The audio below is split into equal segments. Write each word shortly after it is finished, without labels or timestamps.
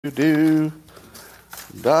Do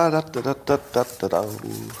da da da da da da da da.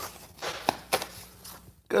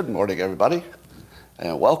 Good morning, everybody,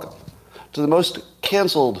 and welcome to the most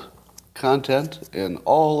canceled content in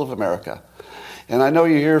all of America. And I know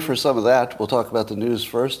you're here for some of that. We'll talk about the news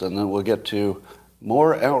first, and then we'll get to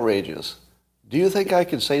more outrages. Do you think I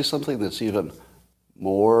could say something that's even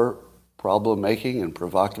more problem-making and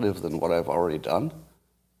provocative than what I've already done?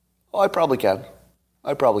 Oh, I probably can.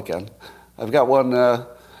 I probably can. I've got one.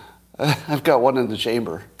 I've got one in the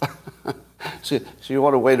chamber. So you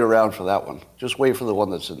want to wait around for that one. Just wait for the one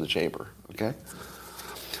that's in the chamber, okay?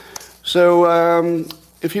 So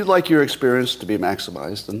if you'd like your experience to be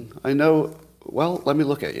maximized, and I know, well, let me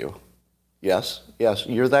look at you. Yes,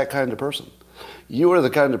 you're that kind of person. You are the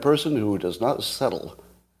kind of person who does not settle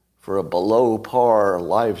for a below par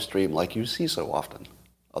live stream like you see so often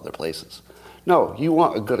other places. No, you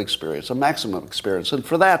want a good experience, a maximum experience, and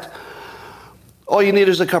for that, all you need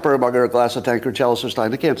is a cup or a mug or a glass, a tank or chalice or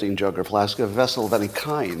stein, a canteen, jug or flask, a vessel of any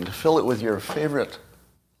kind. Fill it with your favorite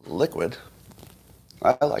liquid.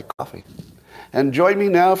 I like coffee. And join me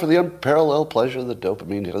now for the unparalleled pleasure of the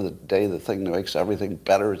dopamine hit of the day, the thing that makes everything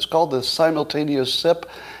better. It's called the simultaneous sip,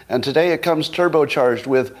 and today it comes turbocharged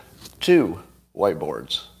with 2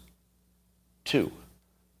 whiteboards. 2.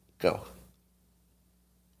 Go.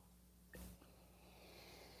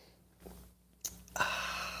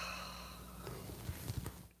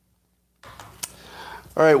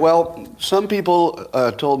 All right, well, some people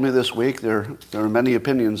told me this week, there are many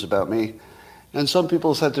opinions about me, and some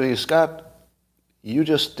people said to me, Scott, you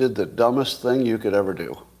just did the dumbest thing you could ever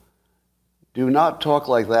do. Do not talk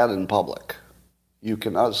like that in public. You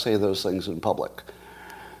cannot say those things in public.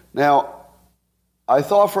 Now, I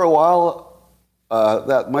thought for a while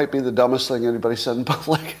that might be the dumbest thing anybody said in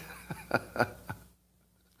public.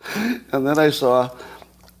 And then I saw,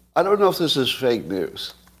 I don't know if this is fake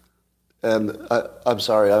news. And I'm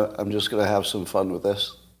sorry, I'm just going to have some fun with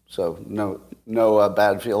this, so no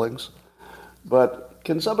bad feelings. But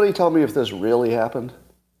can somebody tell me if this really happened?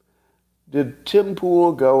 Did Tim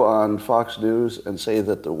Pool go on Fox News and say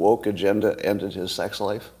that the woke agenda ended his sex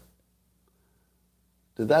life?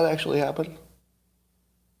 Did that actually happen?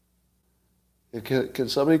 Can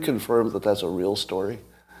somebody confirm that that's a real story?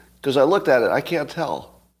 Because I looked at it, I can't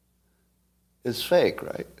tell. It's fake,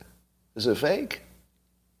 right? Is it fake?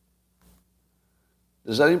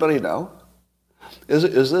 Does anybody know?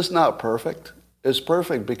 Is this not perfect? It's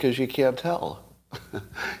perfect because you can't tell. Yeah,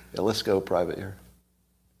 let's go private here.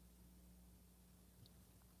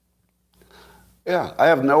 Yeah, I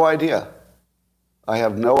have no idea. I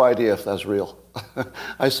have no idea if that's real.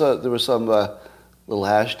 I saw there was some little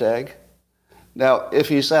hashtag. Now, if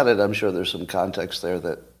he said it, I'm sure there's some context there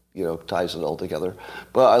that, ties it all together.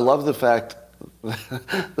 But I love the fact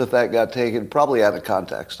that got taken probably out of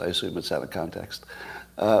context. I assume it's out of context.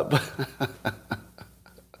 But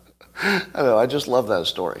I don't know, I just love that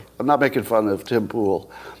story. I'm not making fun of Tim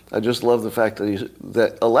Pool. I just love the fact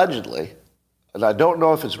that allegedly, and I don't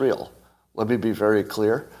know if it's real. Let me be very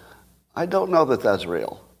clear. I don't know that that's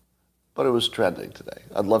real, but it was trending today.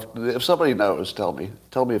 I'd love, if somebody knows, tell me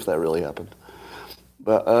if that really happened.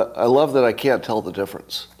 But I love that I can't tell the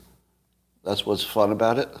difference. That's what's fun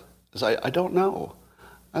about it, is I don't know.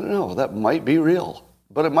 I don't know, that might be real,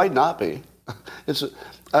 but it might not be.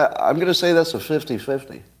 I'm going to say that's a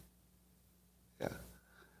 50-50. Yeah.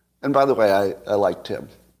 And by the way, I like Tim.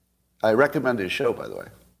 I recommend his show, by the way.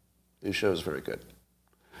 His show is very good.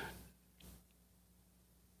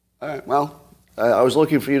 All right, well, I was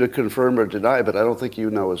looking for you to confirm or deny, but I don't think you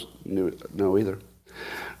know either.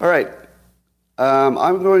 All right.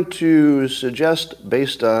 I'm going to suggest,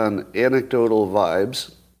 based on anecdotal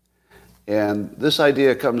vibes, and this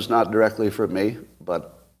idea comes not directly from me,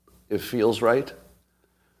 but it feels right.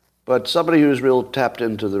 But somebody who's real tapped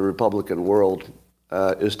into the Republican world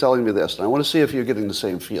is telling me this, and I want to see if you're getting the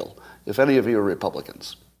same feel, if any of you are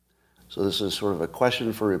Republicans. So this is sort of a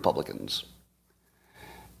question for Republicans.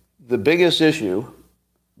 The biggest issue,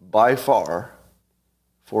 by far,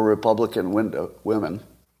 for Republican women,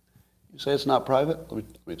 you say it's not private? Let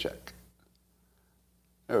me check.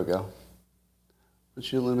 There we go.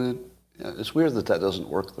 But you limited. Yeah, it's weird that doesn't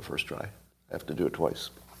work the first try. I have to do it twice.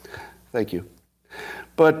 Thank you.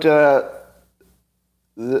 But at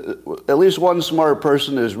least one smart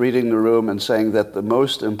person is reading the room and saying that the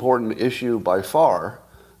most important issue by far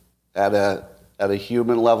at a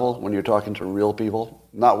human level, when you're talking to real people,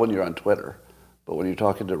 not when you're on Twitter, but when you're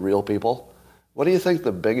talking to real people, what do you think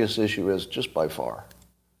the biggest issue is just by far?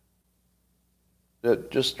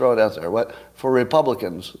 Just throw it out there. For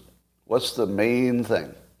Republicans, what's the main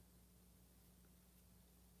thing?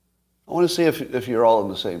 I want to see if you're all on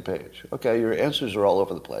the same page. Okay, your answers are all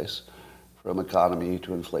over the place, from economy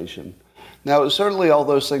to inflation. Now, certainly all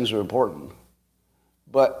those things are important,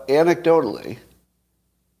 but anecdotally,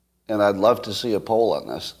 and I'd love to see a poll on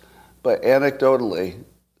this, but anecdotally,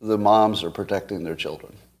 the moms are protecting their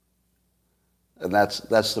children. And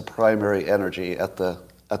that's the primary energy at the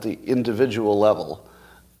individual level.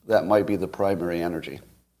 That might be the primary energy.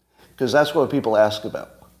 Because that's what people ask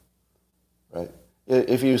about, right?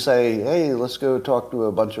 If you say, hey, let's go talk to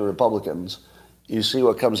a bunch of Republicans, you see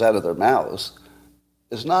what comes out of their mouths.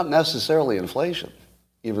 It's not necessarily inflation,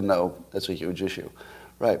 even though it's a huge issue,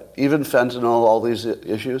 right? Even fentanyl, all these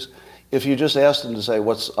issues, if you just ask them to say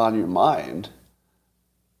what's on your mind,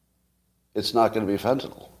 it's not going to be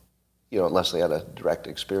fentanyl, unless they had a direct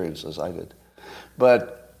experience as I did.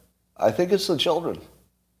 But I think it's the children.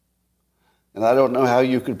 And I don't know how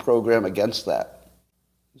you could program against that.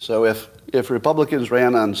 So if Republicans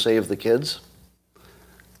ran on Save the Kids,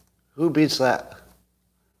 who beats that?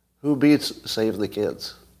 Who beats Save the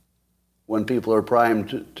Kids when people are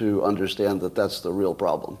primed to understand that that's the real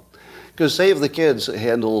problem? Because Save the Kids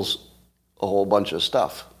handles a whole bunch of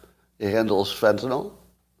stuff. It handles fentanyl,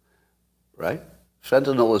 right?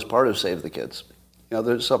 Fentanyl is part of Save the Kids.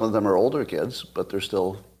 Some of them are older kids, but they're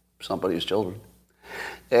still somebody's children.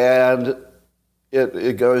 And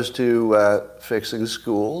it goes to fixing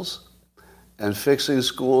schools, and fixing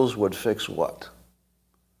schools would fix what?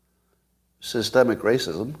 Systemic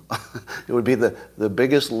racism. It would be the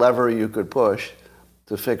biggest lever you could push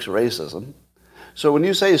to fix racism. So when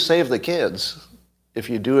you say save the kids, if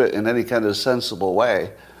you do it in any kind of sensible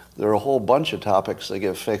way, there are a whole bunch of topics that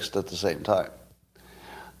get fixed at the same time.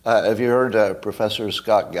 Have you heard Professor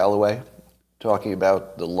Scott Galloway talking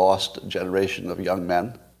about the lost generation of young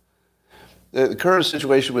men? The current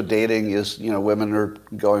situation with dating is, women are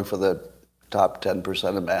going for the top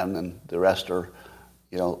 10% of men, and the rest are,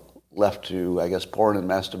 left to, I guess, porn and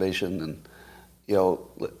masturbation and,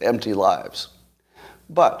 empty lives.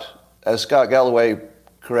 But, as Scott Galloway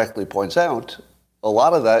correctly points out, a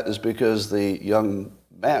lot of that is because the young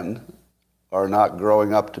men are not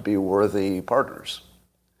growing up to be worthy partners.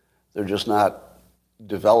 They're just not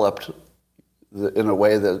developed in a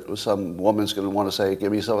way that some woman's going to want to say,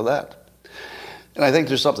 give me some of that. And I think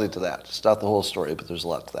there's something to that. It's not the whole story, but there's a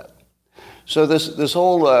lot to that. So this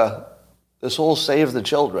whole save the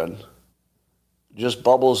children just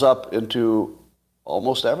bubbles up into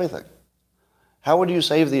almost everything. How would you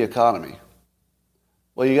save the economy?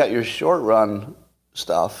 Well, you got your short run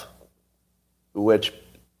stuff, which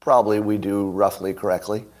probably we do roughly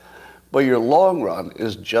correctly, but your long run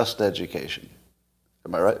is just education.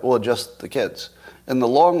 Am I right? Well, just the kids. In the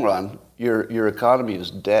long run, your economy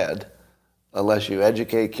is dead unless you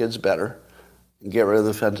educate kids better and get rid of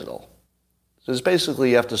the fentanyl. So it's basically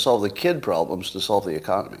you have to solve the kid problems to solve the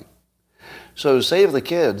economy. So save the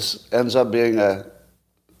kids ends up being a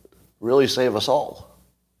really save us all.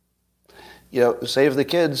 Save the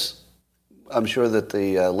kids, I'm sure that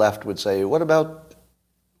the left would say, what about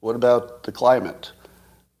the climate?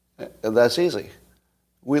 And that's easy.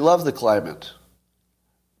 We love the climate,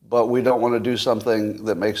 but we don't want to do something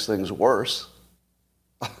that makes things worse.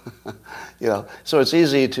 So it's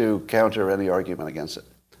easy to counter any argument against it.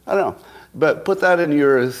 I don't know. But put that in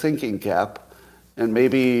your thinking cap and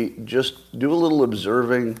maybe just do a little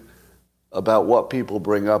observing about what people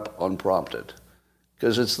bring up unprompted.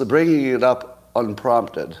 Because it's the bringing it up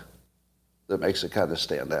unprompted that makes it kind of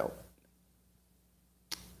stand out.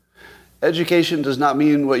 Education does not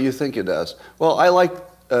mean what you think it does. Well,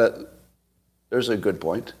 there's a good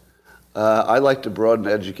point. I like to broaden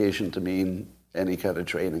education to mean any kind of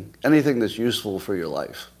training, anything that's useful for your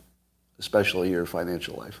life, especially your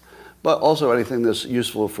financial life, but also anything that's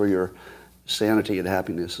useful for your sanity and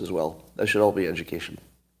happiness as well. That should all be education.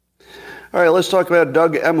 All right, let's talk about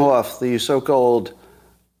Doug Emhoff, the so-called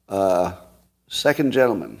second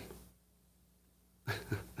gentleman.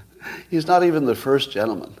 He's not even the first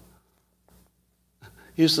gentleman.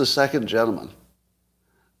 He's the second gentleman.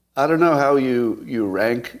 I don't know how you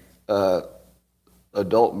rank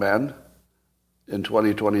adult men in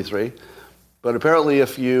 2023, but apparently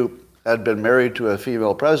if you had been married to a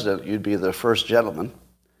female president, you'd be the first gentleman.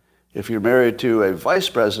 If you're married to a vice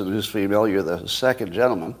president who's female, you're the second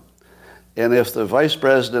gentleman. And if the vice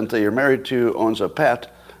president that you're married to owns a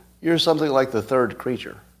pet, you're something like the third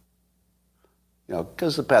creature.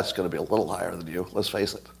 Because the pet's going to be a little higher than you, let's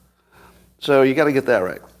face it. So you got to get that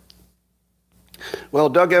right. Well,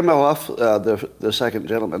 Doug Emhoff, the second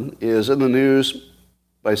gentleman, is in the news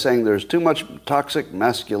by saying there's too much toxic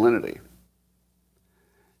masculinity.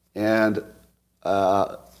 And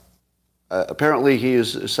I Apparently, he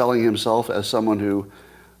is selling himself as someone who,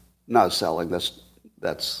 not selling.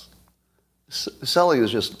 Selling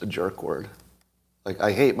is just a jerk word. Like,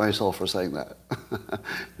 I hate myself for saying that.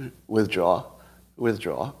 Withdraw.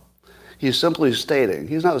 He's simply stating.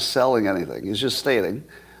 He's not selling anything. He's just stating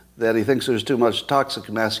that he thinks there's too much toxic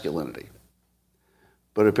masculinity.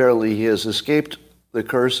 But apparently, he has escaped the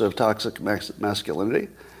curse of toxic masculinity,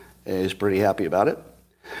 and he's pretty happy about it.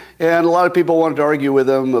 And a lot of people wanted to argue with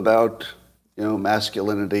him about,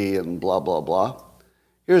 masculinity and blah, blah, blah.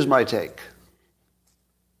 Here's my take.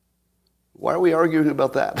 Why are we arguing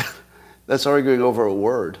about that? That's arguing over a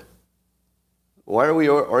word. Why are we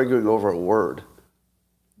arguing over a word?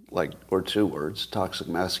 Or two words, toxic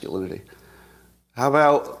masculinity. How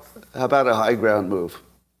about a high ground move?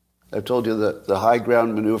 I've told you that the high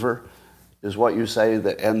ground maneuver is what you say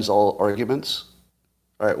that ends all arguments.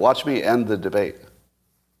 All right, watch me end the debate.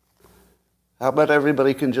 How about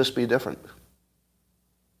everybody can just be different?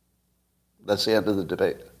 That's the end of the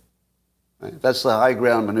debate. Right? That's the high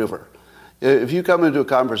ground maneuver. If you come into a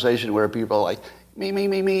conversation where people are like,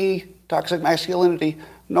 me, toxic masculinity.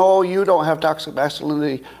 No, you don't have toxic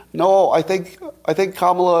masculinity. No, I think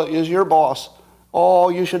Kamala is your boss. Oh,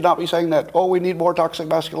 you should not be saying that. Oh, we need more toxic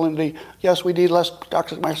masculinity. Yes, we need less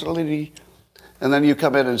toxic masculinity. And then you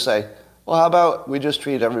come in and say, well, how about we just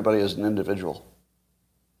treat everybody as an individual?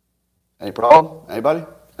 Any problem?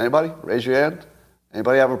 Anybody? Raise your hand.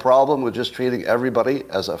 Anybody have a problem with just treating everybody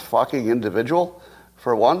as a fucking individual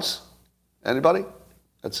for once? Anybody?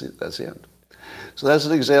 That's the end. So that's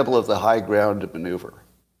an example of the high ground maneuver.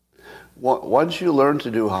 Once you learn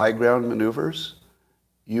to do high ground maneuvers,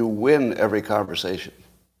 you win every conversation.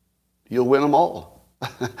 You'll win them all.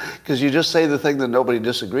 Because you just say the thing that nobody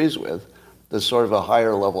disagrees with, that's sort of a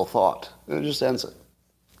higher level thought. And it just ends it.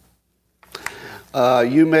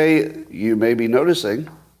 You may be noticing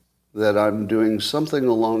that I'm doing something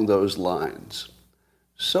along those lines.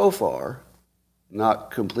 So far,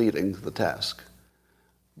 not completing the task.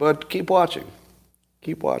 But keep watching.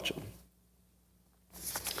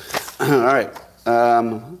 All right.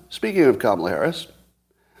 Speaking of Kamala Harris,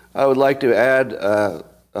 I would like to add a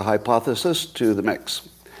hypothesis to the mix.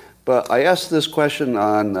 But I asked this question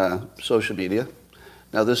on social media.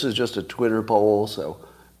 Now, this is just a Twitter poll, so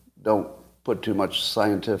don't put too much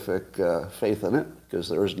scientific faith in it, because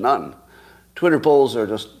there is none. Twitter polls are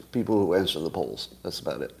just people who answer the polls. That's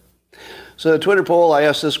about it. So the Twitter poll, I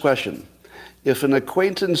asked this question. If an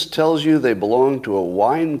acquaintance tells you they belong to a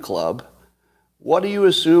wine club, what do you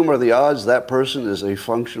assume are the odds that person is a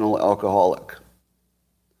functional alcoholic?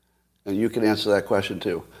 And you can answer that question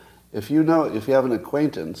too. If you have an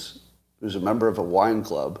acquaintance who's a member of a wine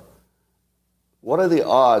club, what are the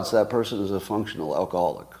odds that person is a functional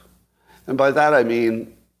alcoholic? And by that I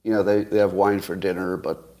mean, they have wine for dinner,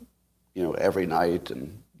 but, every night,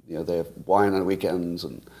 and, they have wine on weekends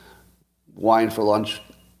and wine for lunch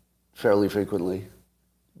fairly frequently.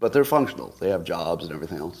 But they're functional. They have jobs and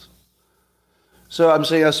everything else. So I'm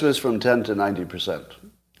seeing estimates from 10 to 90%.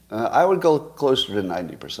 I would go closer to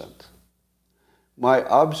 90%. My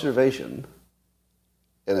observation,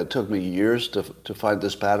 and it took me years to find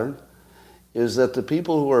this pattern, is that the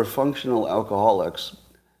people who are functional alcoholics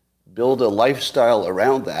build a lifestyle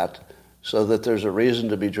around that so that there's a reason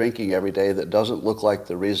to be drinking every day that doesn't look like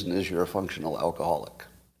the reason is you're a functional alcoholic.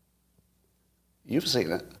 You've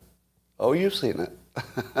seen it. Oh, you've seen it.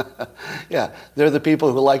 Yeah, they're the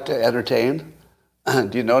people who like to entertain.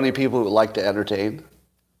 Do you know any people who like to entertain?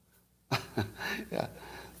 Yeah.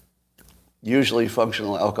 Usually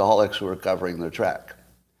functional alcoholics who are covering their track.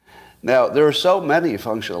 Now, there are so many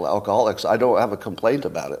functional alcoholics, I don't have a complaint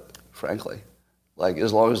about it, frankly. Like,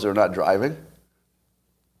 as long as they're not driving,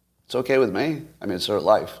 it's okay with me. I mean, it's their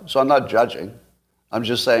life. So I'm not judging. I'm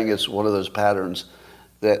just saying it's one of those patterns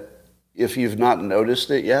that if you've not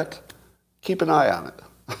noticed it yet, keep an eye on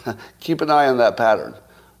it. Keep an eye on that pattern.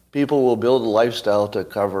 People will build a lifestyle to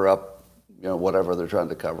cover up, whatever they're trying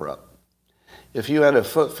to cover up. If you had a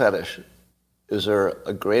foot fetish, is there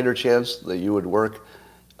a greater chance that you would work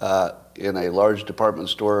in a large department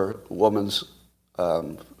store woman's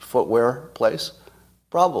footwear place?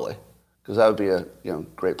 Probably, because that would be a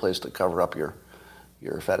great place to cover up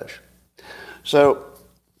your fetish. So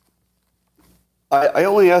I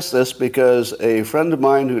only ask this because a friend of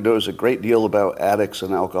mine who knows a great deal about addicts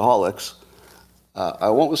and alcoholics, I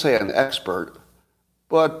won't say an expert,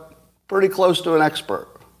 but pretty close to an expert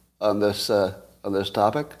on this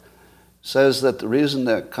topic, says that the reason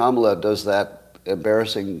that Kamala does that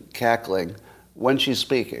embarrassing cackling when she's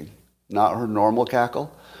speaking, not her normal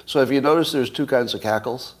cackle. So if you notice, there's two kinds of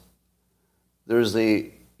cackles. There's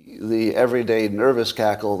the, the everyday nervous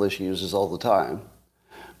cackle that she uses all the time.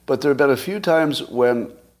 But there have been a few times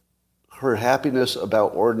when her happiness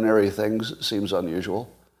about ordinary things seems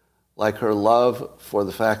unusual, like her love for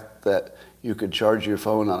the fact that you could charge your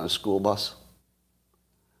phone on a school bus.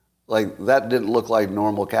 Like, that didn't look like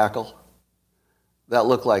normal cackle. That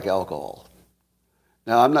looked like alcohol.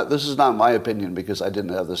 Now, this is not my opinion because I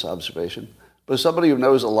didn't have this observation, but somebody who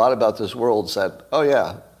knows a lot about this world said, oh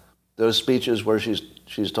yeah, those speeches where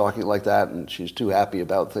she's talking like that and she's too happy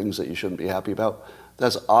about things that you shouldn't be happy about,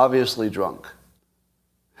 that's obviously drunk.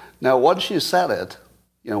 Now, once she said it,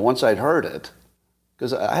 once I'd heard it,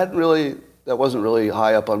 because that wasn't really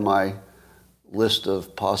high up on my list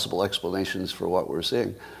of possible explanations for what we're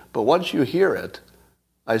seeing. But once you hear it,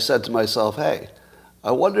 I said to myself, hey,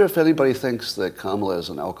 I wonder if anybody thinks that Kamala is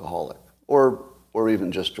an alcoholic, or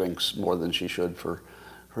even just drinks more than she should for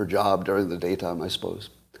her job during the daytime, I suppose.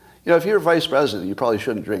 If you're vice president, you probably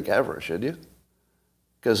shouldn't drink ever, should you?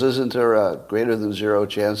 Because isn't there a greater than zero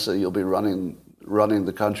chance that you'll be running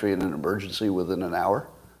the country in an emergency within an hour,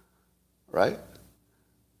 right?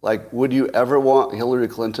 Like, would you ever want Hillary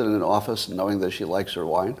Clinton in office knowing that she likes her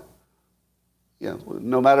wine?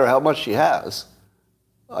 No matter how much she has.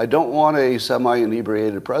 I don't want a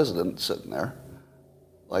semi-inebriated president sitting there.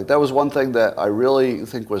 Like, that was one thing that I really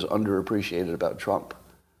think was underappreciated about Trump.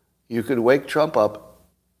 You could wake Trump up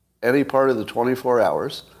any part of the 24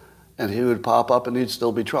 hours, and he would pop up and he'd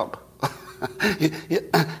still be Trump.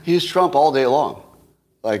 He's Trump all day long.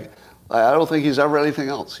 Like, I don't think he's ever anything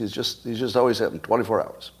else. He's just always him, 24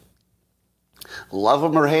 hours. Love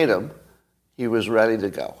him or hate him, he was ready to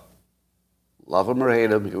go. Love him or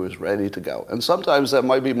hate him, he was ready to go. And sometimes that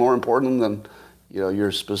might be more important than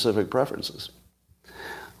your specific preferences.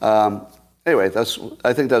 Anyway,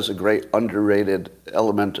 I think that's a great underrated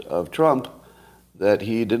element of Trump, that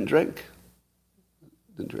he didn't drink.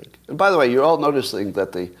 And by the way, you're all noticing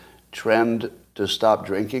that the trend to stop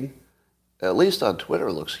drinking, at least on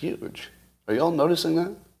Twitter, looks huge. Are you all noticing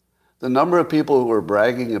that? The number of people who are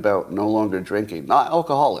bragging about no longer drinking, not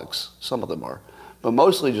alcoholics, some of them are, but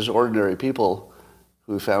mostly just ordinary people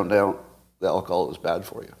who found out that alcohol is bad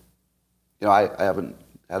for you. I haven't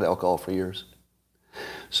had alcohol for years.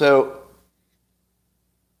 So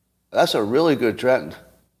that's a really good trend.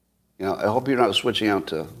 I hope you're not switching out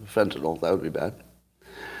to fentanyl. That would be bad.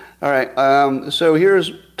 All right, so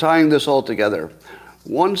here's tying this all together.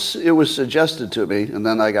 Once it was suggested to me, and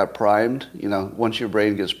then I got primed, once your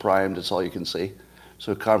brain gets primed, it's all you can see.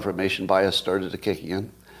 So confirmation bias started to kick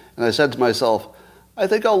in. And I said to myself, I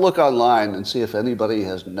think I'll look online and see if anybody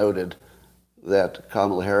has noted that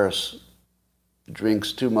Kamala Harris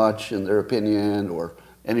drinks too much in their opinion, or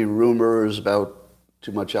any rumors about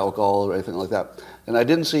too much alcohol or anything like that. And I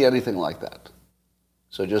didn't see anything like that.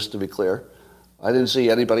 So just to be clear, I didn't see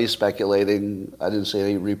anybody speculating. I didn't see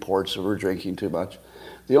any reports of her drinking too much.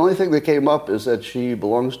 The only thing that came up is that she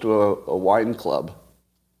belongs to a wine club.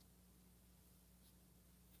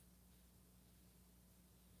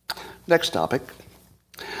 Next topic.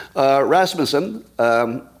 Rasmussen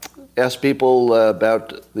asked people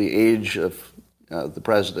about the age of the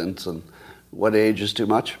presidents and what age is too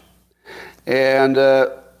much. And,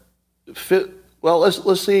 let's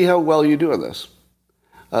see how well you do on this.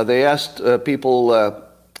 They asked people,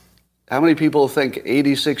 how many people think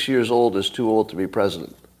 86 years old is too old to be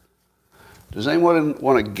president? Does anyone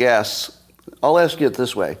want to guess? I'll ask you it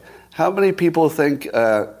this way. How many people think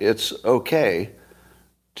it's okay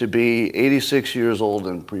to be 86 years old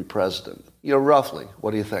and be president? Roughly.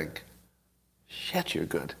 What do you think? Shit, you're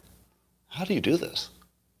good. How do you do this?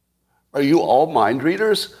 Are you all mind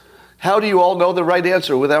readers? How do you all know the right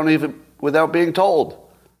answer without being told?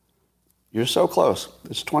 You're so close.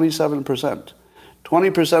 It's 27%.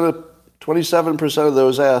 27% of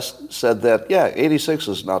those asked said that, 86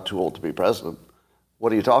 is not too old to be president.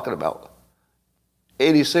 What are you talking about?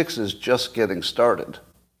 86 is just getting started,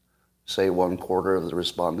 say 1/4 of the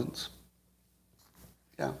respondents.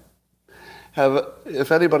 Yeah.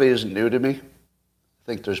 If anybody is new to me, I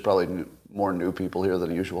think there's probably more new people here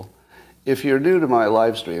than usual. If you're new to my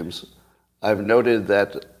live streams, I've noted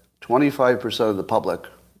that 25% of the public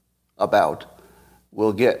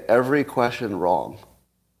will get every question wrong.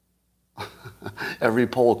 Every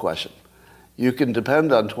poll question. You can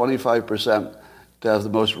depend on 25% to have the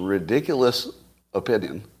most ridiculous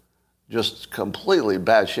opinion, just completely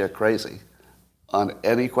batshit crazy on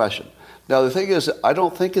any question. Now, the thing is, I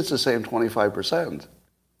don't think it's the same 25%.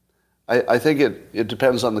 I think it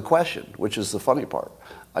depends on the question, which is the funny part.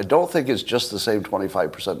 I don't think it's just the same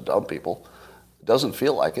 25% dumb people. It doesn't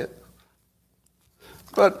feel like it.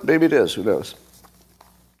 But maybe it is. Who knows?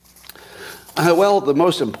 Well, the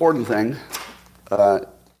most important thing, the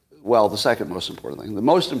second most important thing. The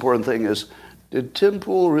most important thing is, did Tim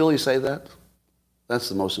Pool really say that? That's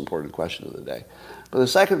the most important question of the day. But the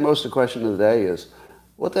second most question of the day is,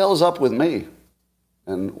 what the hell is up with me?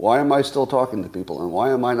 And why am I still talking to people? And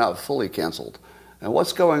why am I not fully canceled? And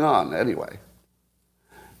what's going on anyway?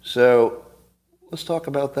 So let's talk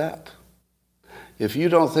about that. If you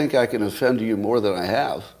don't think I can offend you more than I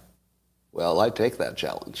have, well, I take that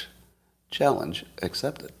challenge. Challenge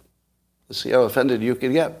accepted. Let's see how offended you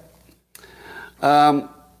can get. I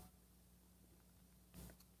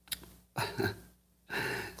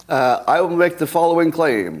will make the following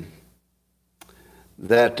claim,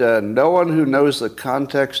 that no one who knows the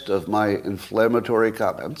context of my inflammatory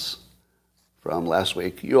comments from last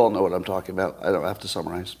week, you all know what I'm talking about, I don't have to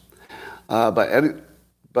summarize,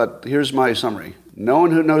 but here's my summary. No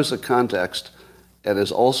one who knows the context and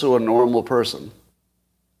is also a normal person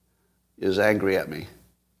is angry at me,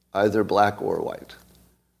 either black or white.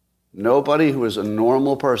 Nobody who is a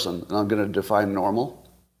normal person, and I'm going to define normal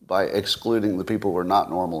by excluding the people who are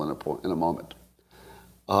not normal in a moment.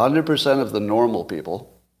 100% of the normal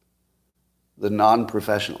people, the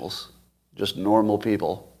non-professionals, just normal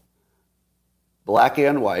people, black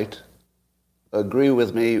and white, agree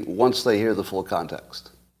with me once they hear the full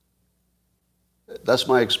context. That's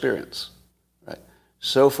my experience. Right?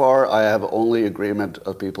 So far, I have only agreement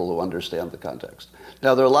of people who understand the context.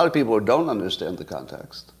 Now, there are a lot of people who don't understand the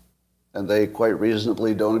context, and they quite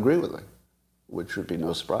reasonably don't agree with me, which would be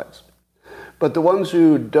no surprise. But the ones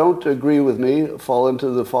who don't agree with me fall into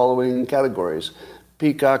the following categories: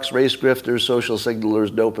 peacocks, race grifters, social signalers,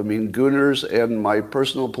 dopamine gooners, and my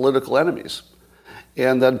personal political enemies.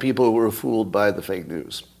 And then people who were fooled by the fake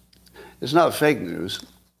news. It's not fake news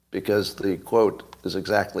because the quote is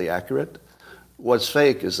exactly accurate. What's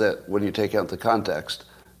fake is that when you take out the context,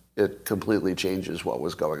 it completely changes what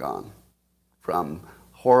was going on from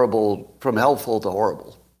helpful to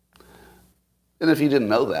horrible. And if you didn't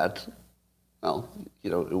know that, well,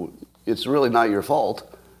 it's really not your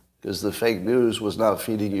fault because the fake news was not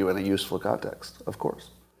feeding you any useful context, of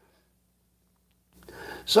course.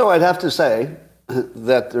 So I'd have to say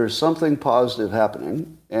that there's something positive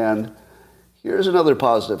happening, and here's another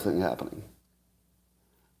positive thing happening.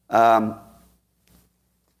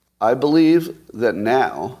 I believe that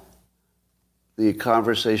now the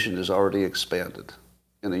conversation is already expanded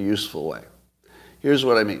in a useful way. Here's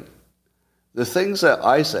what I mean. The things that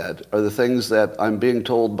I said are the things that I'm being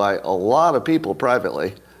told by a lot of people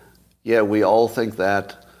privately. Yeah, we all think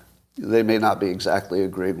that. They may not be exactly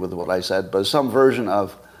agreeing with what I said, but some version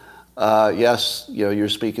of, yes, you're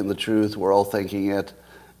speaking the truth, we're all thinking it.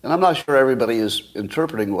 And I'm not sure everybody is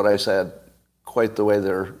interpreting what I said quite the way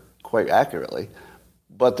they're quite accurately,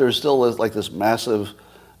 but there's still like this massive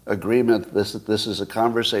agreement that this is a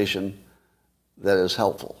conversation that is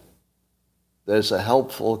helpful. That it's a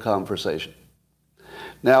helpful conversation.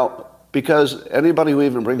 Now, because anybody who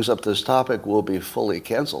even brings up this topic will be fully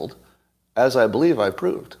canceled, as I believe I've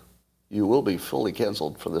proved, you will be fully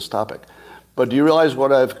canceled for this topic. But do you realize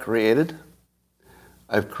what I've created?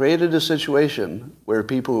 I've created a situation where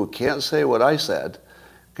people who can't say what I said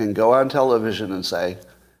can go on television and say,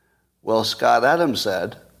 well, Scott Adams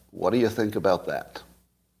said, what do you think about that?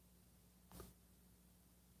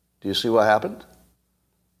 Do you see what happened?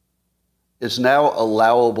 It's now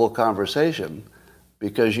allowable conversation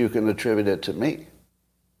because you can attribute it to me.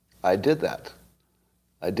 I did that.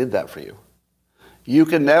 I did that for you. You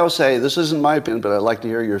can now say, this isn't my opinion, but I'd like to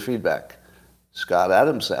hear your feedback. Scott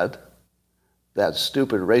Adams said, that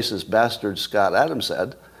stupid racist bastard Scott Adams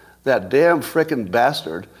said, that damn frickin'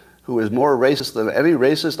 bastard who is more racist than any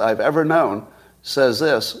racist I've ever known says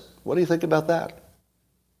this. What do you think about that?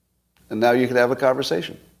 And now you can have a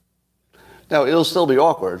conversation. Now, it'll still be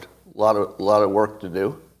awkward, a lot of work to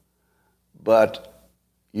do, but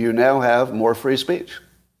you now have more free speech.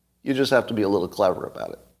 You just have to be a little clever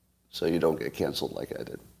about it so you don't get canceled like I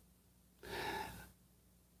did.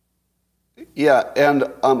 Yeah, and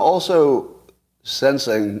I'm also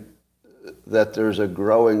sensing that there's a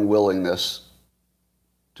growing willingness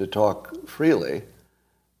to talk freely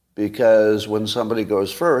because when somebody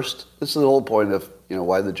goes first, this is the whole point of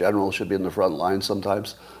why the general should be in the front line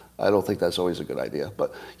sometimes. I don't think that's always a good idea,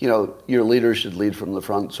 but your leader should lead from the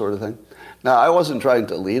front sort of thing. Now, I wasn't trying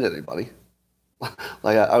to lead anybody.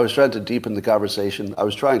 Like I was trying to deepen the conversation. I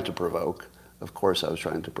was trying to provoke. Of course, I was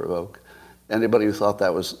trying to provoke. Anybody who thought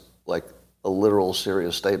that was like a literal,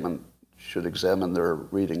 serious statement should examine their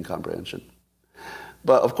reading comprehension.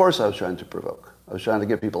 But of course, I was trying to provoke. I was trying to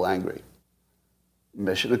get people angry.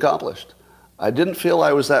 Mission accomplished. I didn't feel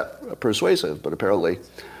I was that persuasive, but apparently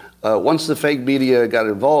Once the fake media got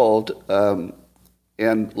involved,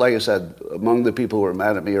 and like I said, among the people who are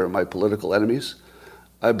mad at me are my political enemies,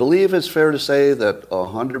 I believe it's fair to say that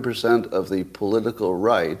 100% of the political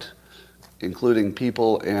right, including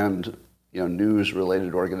people and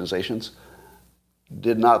news-related organizations,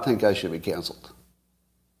 did not think I should be canceled.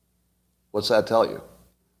 What's that tell you?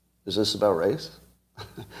 Is this about race?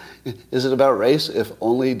 Is it about race if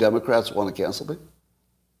only Democrats want to cancel me?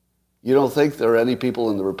 You don't think there are any people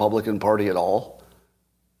in the Republican Party at all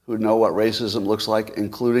who know what racism looks like,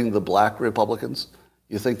 including the black Republicans?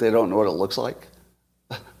 You think they don't know what it looks like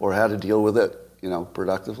or how to deal with it,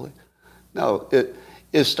 productively? No,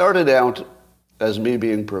 it started out as me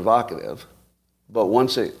being provocative, but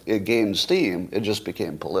once it gained steam, it just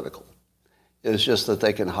became political. It's just that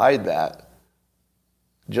they can hide that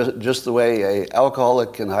just the way an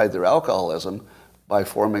alcoholic can hide their alcoholism by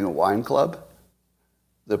forming a wine club.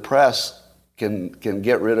 The press can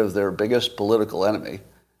get rid of their biggest political enemy.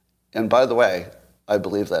 And by the way, I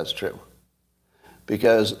believe that's true.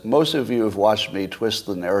 Because most of you have watched me twist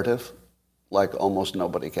the narrative like almost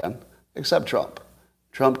nobody can, except Trump.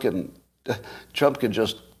 Trump can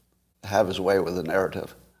just have his way with the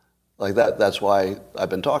narrative. Like that. That's why I've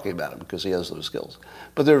been talking about him, because he has those skills.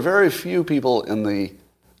 But there are very few people in the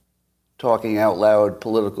talking out loud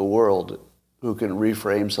political world who can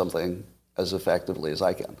reframe something as effectively as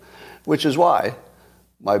I can, which is why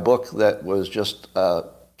my book that was just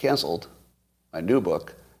canceled, my new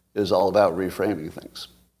book, is all about reframing things.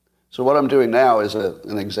 So what I'm doing now is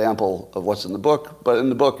an example of what's in the book, but in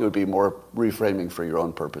the book it would be more reframing for your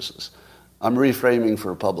own purposes. I'm reframing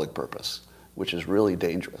for public purpose, which is really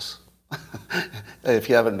dangerous. If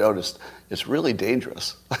you haven't noticed, it's really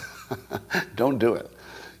dangerous. Don't do it.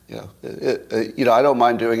 I don't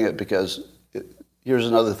mind doing it because here's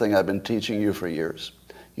another thing I've been teaching you for years.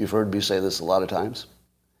 You've heard me say this a lot of times.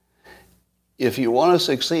 If you want to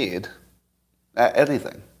succeed at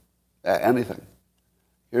anything,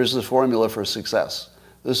 here's the formula for success.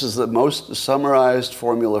 This is the most summarized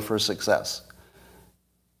formula for success.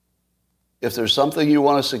 If there's something you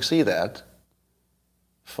want to succeed at,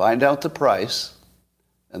 find out the price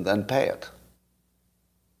and then pay it.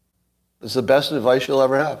 It's the best advice you'll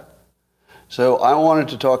ever have. So I wanted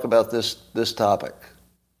to talk about this topic.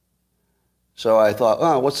 So I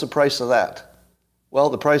thought, what's the price of that? Well,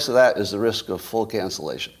 the price of that is the risk of full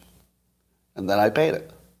cancellation. And then I paid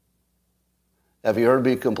it. Have you heard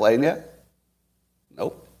me complain yet?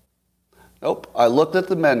 Nope. I looked at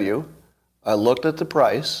the menu, I looked at the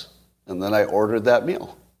price, and then I ordered that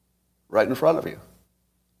meal right in front of you.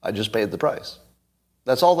 I just paid the price.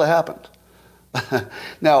 That's all that happened.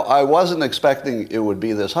 Now, I wasn't expecting it would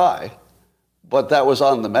be this high, but that was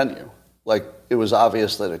on the menu. Like, it was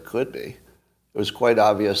obvious that it could be. It was quite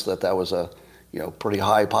obvious that that was a pretty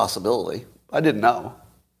high possibility. I didn't know,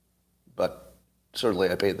 but certainly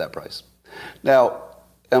I paid that price. Now,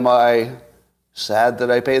 am I sad that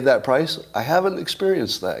I paid that price? I haven't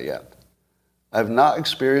experienced that yet. I've not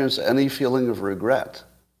experienced any feeling of regret,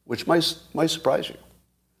 which might surprise you.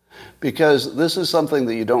 Because this is something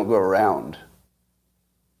that you don't go around.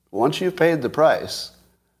 Once you've paid the price,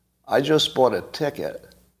 I just bought a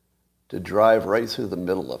ticket to drive right through the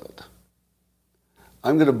middle of it.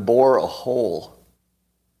 I'm going to bore a hole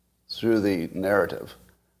through the narrative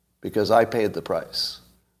because I paid the price.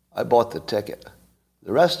 I bought the ticket.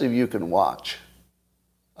 The rest of you can watch.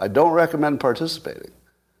 I don't recommend participating,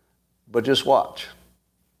 but just watch.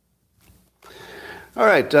 All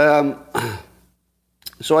right.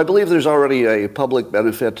 So I believe there's already a public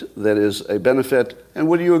benefit that is a benefit, and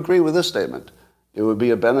would you agree with this statement? It would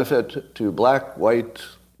be a benefit to black, white,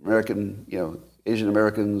 American, Asian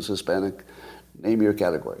Americans, Hispanic, name your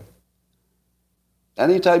category.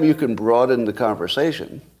 Anytime you can broaden the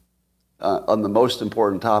conversation on the most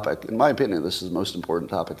important topic, in my opinion, this is the most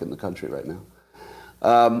important topic in the country right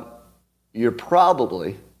now, you're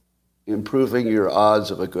probably improving your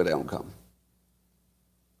odds of a good outcome.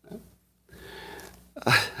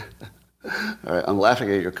 All right, I'm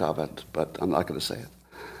laughing at your comment, but I'm not going to say it.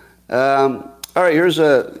 All right, here's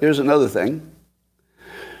another thing.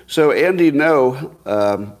 So Andy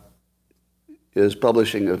No is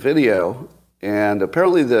publishing a video, and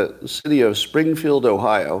apparently the city of Springfield,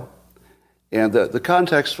 Ohio, and the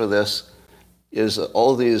context for this is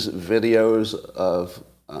all these videos of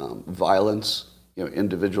violence,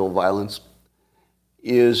 individual violence,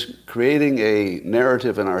 is creating a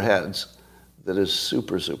narrative in our heads that is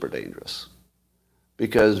super, super dangerous.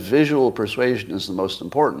 Because visual persuasion is the most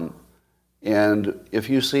important. And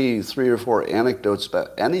if you see 3 or 4 anecdotes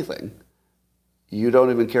about anything, you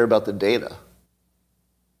don't even care about the data.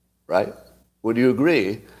 Right? Would you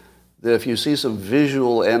agree that if you see some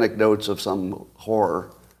visual anecdotes of some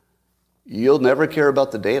horror, you'll never care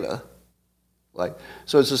about the data.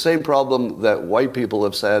 So it's the same problem that white people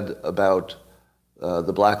have said about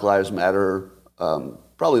the Black Lives Matter,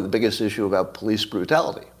 probably the biggest issue about police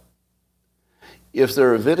brutality. If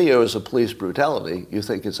there are videos of police brutality, you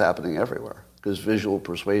think it's happening everywhere because visual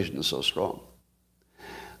persuasion is so strong.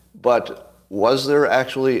 But was there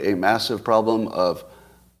actually a massive problem of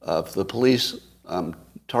the police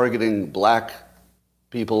targeting black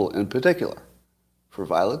people in particular for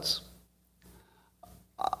violence?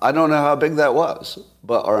 I don't know how big that was,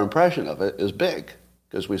 but our impression of it is big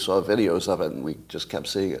because we saw videos of it and we just kept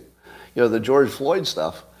seeing it. The George Floyd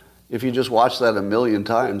stuff, if you just watch that a million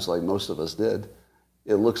times like most of us did,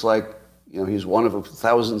 it looks like he's one of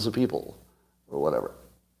thousands of people or whatever.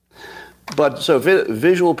 But so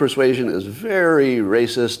visual persuasion is very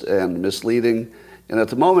racist and misleading. And at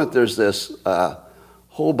the moment, there's this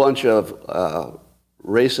whole bunch of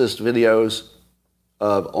racist videos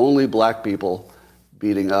of only black people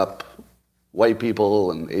beating up white people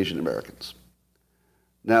and Asian Americans.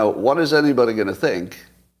 Now, what is anybody going to think?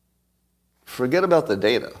 Forget about the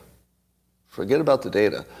data. Forget about the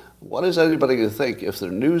data. What is anybody going to think if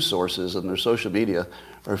their news sources and their social media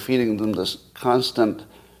are feeding them this constant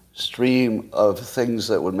stream of things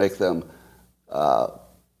that would make them,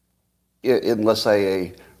 in let's say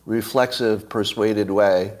a reflexive, persuaded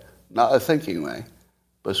way, not a thinking way,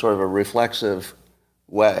 but sort of a reflexive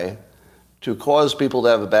way, to cause people to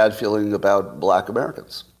have a bad feeling about black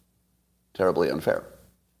Americans? Terribly unfair.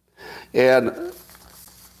 And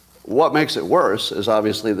what makes it worse is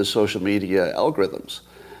obviously the social media algorithms,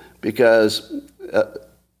 because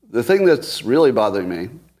the thing that's really bothering me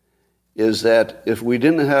is that if we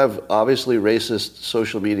didn't have obviously racist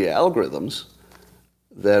social media algorithms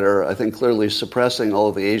that are, I think, clearly suppressing all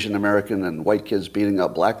of the Asian American and white kids beating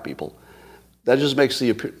up black people, that just makes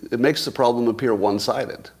the problem appear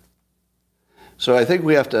one-sided. So I think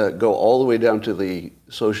we have to go all the way down to the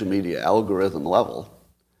social media algorithm level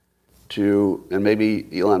and maybe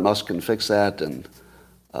Elon Musk can fix that, and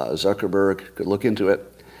Zuckerberg could look into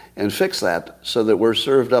it and fix that so that we're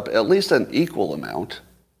served up at least an equal amount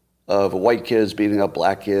of white kids beating up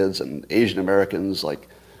black kids and Asian Americans, like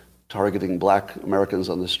targeting black Americans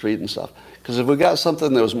on the street and stuff. Because if we got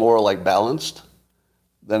something that was more like balanced,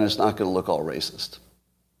 then it's not going to look all racist.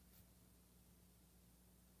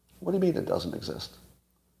 What do you mean it doesn't exist?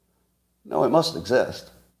 No, it must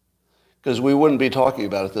exist. Because we wouldn't be talking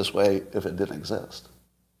about it this way if it didn't exist.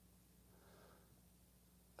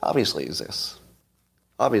 Obviously it exists.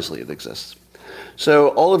 Obviously it exists. So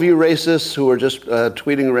all of you racists who are just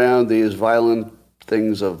tweeting around these violent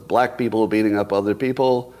things of black people beating up other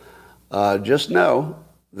people, just know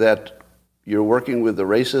that you're working with the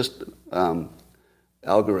racist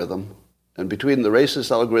algorithm. And between the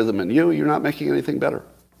racist algorithm and you, you're not making anything better.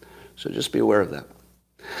 So just be aware of that.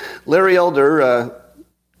 Larry Elder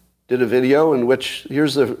did a video in which,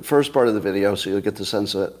 here's the first part of the video so you'll get the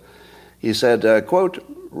sense of it. He said, quote,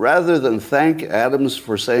 "Rather than thank Adams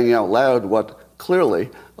for saying out loud what clearly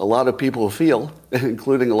a lot of people feel,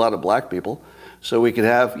 including a lot of black people, so we could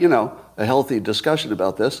have, a healthy discussion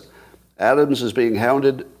about this, Adams is being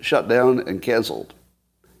hounded, shut down, and canceled."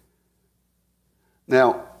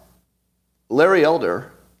 Now, Larry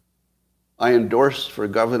Elder, I endorsed for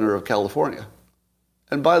governor of California.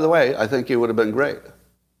 And by the way, I think he would have been great.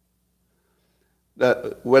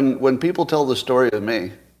 When people tell the story of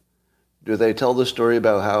me, do they tell the story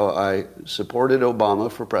about how I supported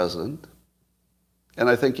Obama for president? And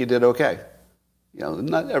I think he did okay.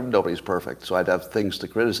 Nobody's perfect, so I'd have things to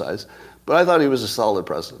criticize. But I thought he was a solid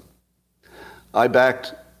president. I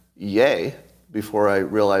backed Ye before I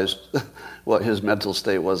realized what his mental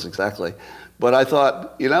state was exactly. But I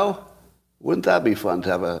thought, wouldn't that be fun to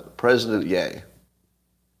have a President Ye?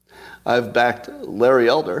 I've backed Larry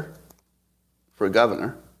Elder for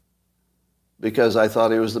governor because I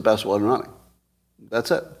thought he was the best one running. That's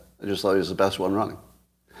it. I just thought he was the best one running.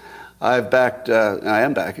 I've backed, and I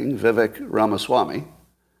am backing, Vivek Ramaswamy,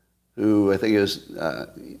 who I think is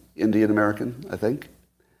Indian American, I think.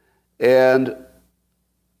 And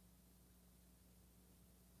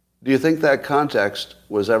do you think that context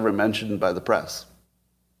was ever mentioned by the press?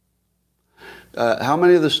 How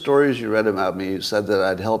many of the stories you read about me said that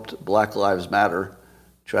I'd helped Black Lives Matter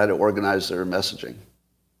try to organize their messaging?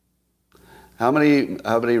 How many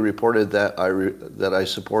reported that I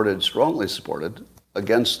strongly supported,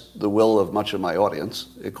 against the will of much of my audience,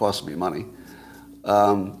 it cost me money,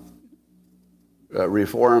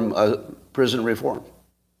 prison reform,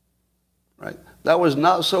 right? That was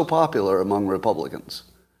not so popular among Republicans.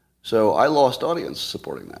 So I lost audience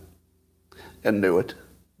supporting that. and knew it,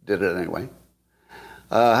 did it anyway.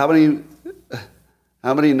 How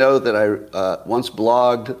many know that I once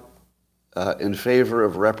blogged in favor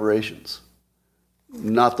of reparations?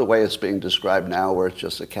 Not the way it's being described now, where it's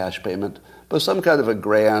just a cash payment, but some kind of a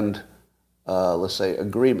grand, let's say,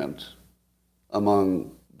 agreement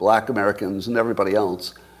among black Americans and everybody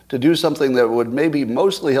else to do something that would maybe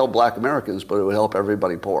mostly help black Americans, but it would help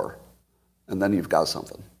everybody poor. And then you've got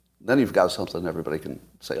something. Then you've got something everybody can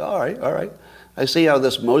say, all right. I see how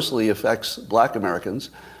this mostly affects black Americans,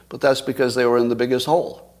 but that's because they were in the biggest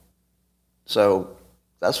hole. So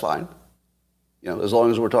that's fine. As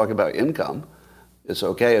long as we're talking about income, it's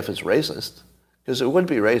okay if it's racist, because it would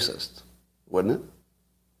be racist, wouldn't it?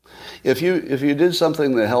 If you did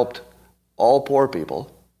something that helped all poor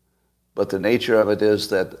people, but the nature of it is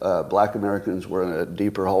that black Americans were in a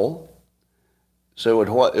deeper hole, so it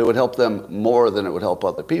would help them more than it would help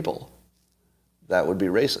other people, that would be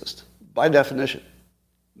racist, by definition.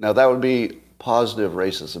 Now, that would be positive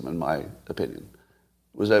racism, in my opinion.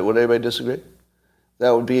 Would anybody disagree?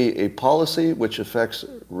 That would be a policy which affects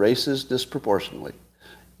races disproportionately.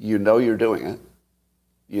 You know you're doing it.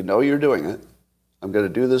 I'm going to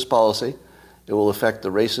do this policy. It will affect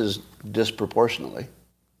the races disproportionately.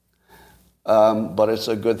 But it's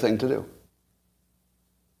a good thing to do.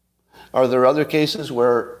 Are there other cases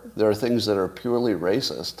where there are things that are purely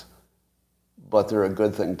racist, but they're a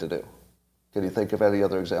good thing to do? Can you think of any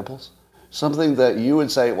other examples? Something that you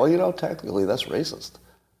would say, well, technically that's racist,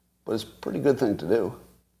 but it's a pretty good thing to do.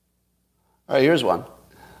 All right, here's one.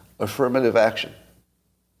 Affirmative action.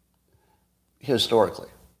 Historically.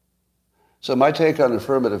 So my take on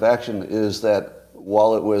affirmative action is that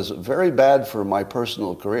while it was very bad for my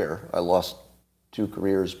personal career, I lost 2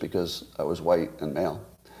 careers because I was white and male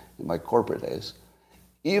in my corporate days,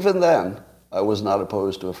 even then, I was not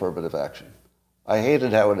opposed to affirmative action. I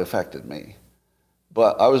hated how it affected me.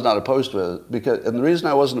 But I was not opposed to it and the reason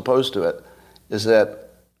I wasn't opposed to it is that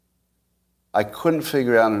I couldn't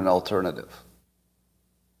figure out an alternative.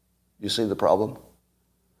 You see the problem?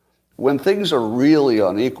 When things are really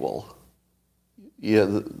unequal,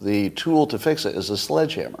 the tool to fix it is a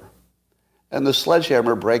sledgehammer. And the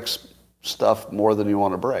sledgehammer breaks stuff more than you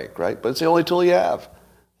want to break, right? But it's the only tool you have.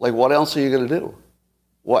 Like, what else are you going to do?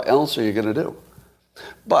 What else are you going to do?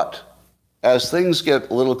 But as things get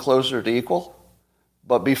a little closer to equal,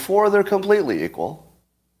 but before they're completely equal,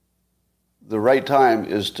 the right time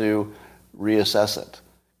is to reassess it,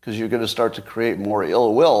 because you're going to start to create more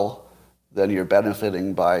ill will than you're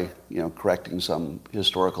benefiting by, correcting some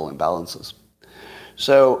historical imbalances.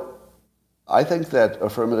 So I think that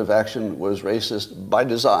affirmative action was racist by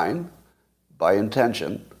design, by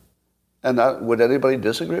intention, and would anybody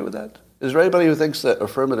disagree with that? Is there anybody who thinks that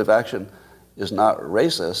affirmative action is not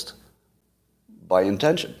racist by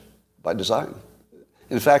intention, by design?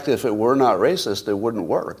 In fact, if it were not racist, it wouldn't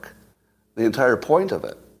work. The entire point of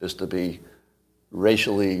it is to be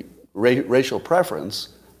racial preference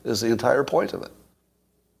is the entire point of it.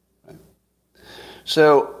 Right?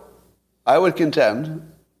 So I would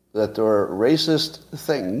contend that there are racist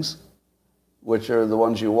things, which are the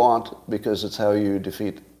ones you want because it's how you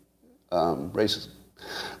defeat racism.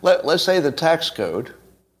 Let's say the tax code.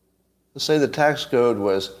 Let's say the tax code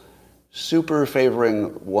was super favoring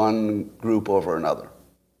one group over another,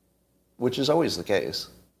 which is always the case,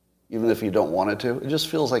 even if you don't want it to. It just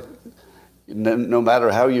feels like no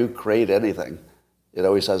matter how you create anything, it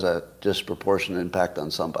always has a disproportionate impact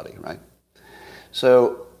on somebody, right?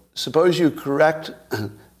 So suppose you correct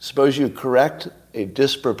a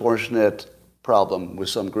disproportionate problem with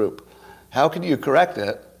some group. How can you correct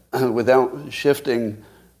it without shifting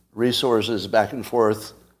resources back and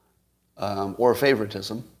forth or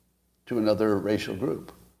favoritism to another racial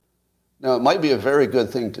group? Now, it might be a very good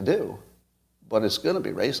thing to do, but it's going to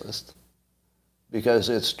be racist because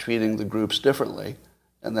it's treating the groups differently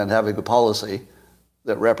and then having a policy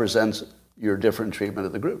that represents your different treatment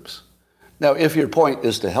of the groups. Now, if your point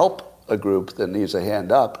is to help a group that needs a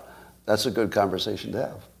hand up, that's a good conversation to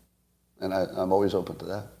have. And I'm always open to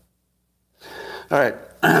that. All right.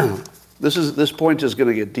 This point is going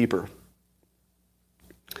to get deeper.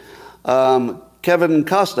 Kevin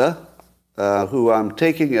Costa, who I'm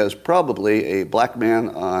taking as probably a black man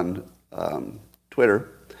on Twitter,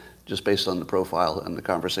 just based on the profile and the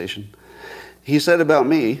conversation, he said about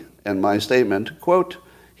me and my statement, quote,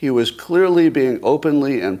 "He was clearly being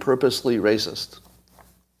openly and purposely racist."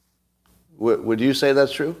 Would you say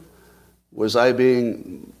that's true? Was I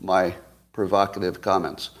being my provocative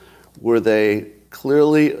comments? Were they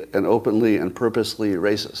clearly and openly and purposely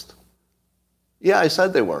racist? Yeah, I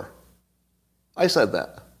said they were. I said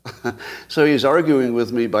that. So he's arguing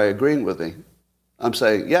with me by agreeing with me. I'm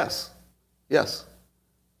saying yes, yes,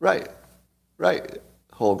 right, right,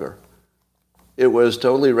 Holger. It was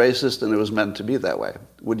totally racist and it was meant to be that way.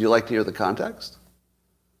 Would you like to hear the context?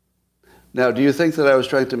 Now, do you think that I was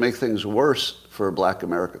trying to make things worse for black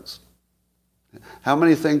Americans? How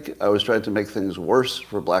many think I was trying to make things worse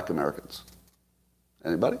for black Americans?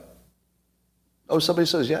 Anybody? Oh, somebody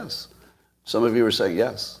says yes. Some of you are saying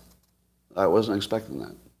yes. I wasn't expecting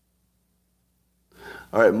that.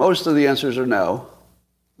 All right, most of the answers are no.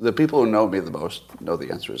 The people who know me the most know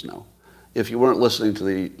the answer is no. If you weren't listening to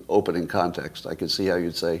the opening context, I could see how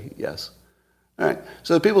you'd say yes. All right,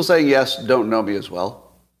 so the people saying yes don't know me as well.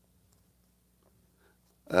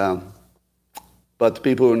 But the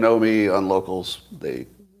people who know me on locals,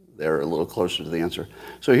 they're a little closer to the answer.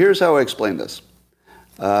 So here's how I explain this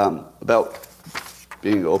about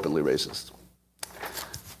being openly racist.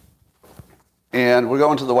 And we're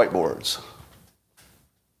going to the whiteboards.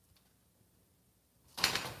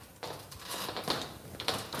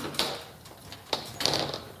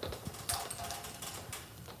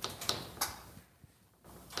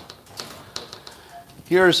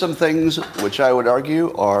 Here are some things which I would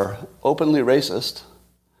argue are openly racist,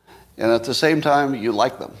 and at the same time, you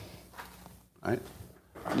like them, right?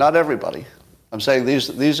 Not everybody. I'm saying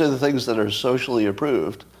these are the things that are socially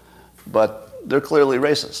approved, but they're clearly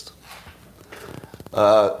racist.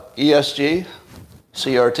 ESG,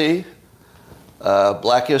 CRT,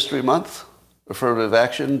 Black History Month, affirmative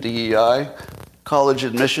action, DEI, college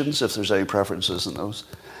admissions, if there's any preferences in those,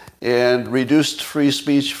 and reduced free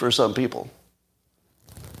speech for some people.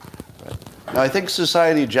 Now, I think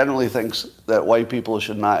society generally thinks that white people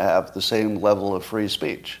should not have the same level of free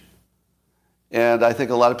speech. And I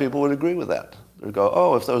think a lot of people would agree with that. They go,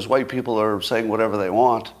 oh, if those white people are saying whatever they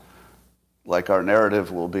want, like our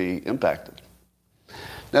narrative will be impacted.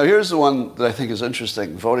 Now, here's the one that I think is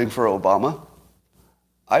interesting, voting for Obama.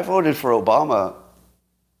 I voted for Obama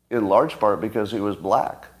in large part because he was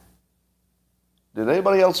black. Did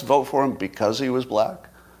anybody else vote for him because he was black?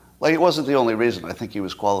 Like, it wasn't the only reason. I think he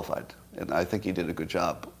was qualified. And I think he did a good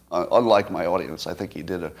job. Unlike my audience, I think he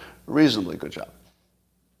did a reasonably good job.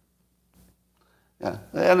 Yeah,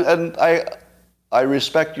 and I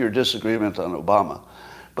respect your disagreement on Obama,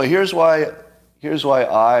 but here's why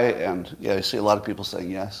I see a lot of people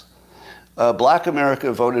saying yes. Black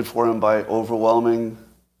America voted for him by overwhelming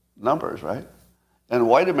numbers, right? And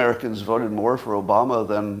white Americans voted more for Obama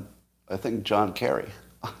than, I think, John Kerry.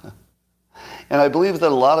 And I believe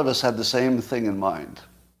that a lot of us had the same thing in mind.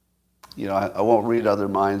 You know, I won't read other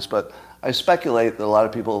minds, but I speculate that a lot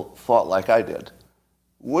of people thought like I did.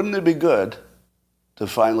 Wouldn't it be good to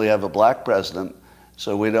finally have a black president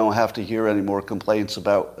so we don't have to hear any more complaints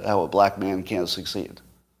about how a black man can't succeed?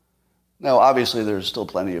 Now, obviously, there's still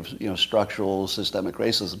plenty of structural, systemic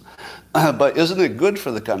racism, but isn't it good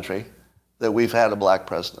for the country that we've had a black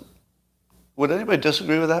president? Would anybody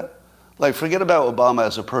disagree with that? Like, forget about Obama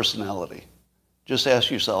as a personality. Just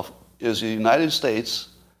ask yourself, is the United States,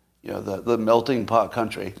 the melting pot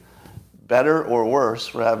country, better or worse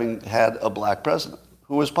for having had a black president,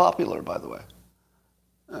 who was popular, by the way?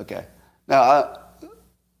 Okay. Now,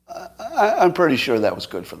 I'm pretty sure that was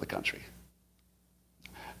good for the country.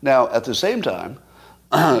 Now, at the same time,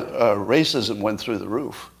 racism went through the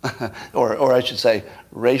roof. or I should say,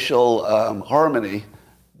 racial harmony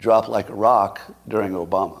dropped like a rock during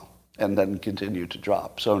Obama and then continued to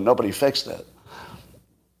drop. So nobody fixed it.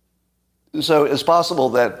 So it's possible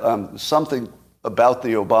that something about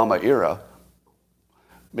the Obama era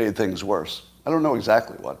made things worse. I don't know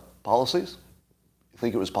exactly what. Policies? You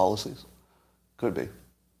think it was policies? Could be.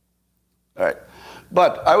 All right.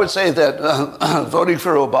 But I would say that voting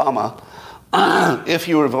for Obama, if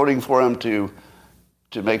you were voting for him to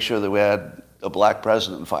make sure that we had a black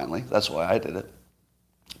president finally, that's why I did it.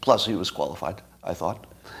 Plus he was qualified, I thought.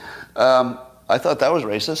 I thought that was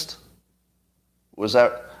racist.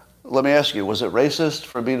 Let me ask you, was it racist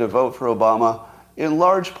for me to vote for Obama in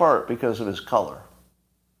large part because of his color?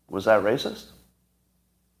 Was that racist?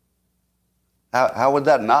 How would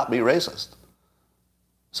that not be racist?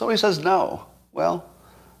 Somebody says no. Well,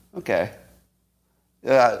 okay.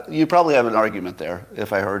 Yeah, you probably have an argument there.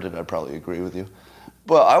 If I heard it, I'd probably agree with you.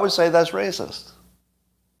 But I would say that's racist.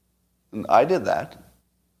 And I did that.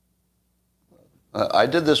 I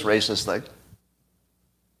did this racist thing.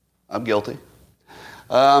 I'm guilty.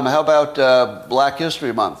 How about Black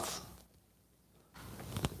History Month?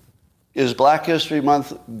 Is Black History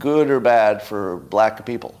Month good or bad for black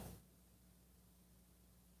people?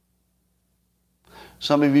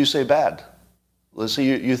 Some of you say bad. Let's see,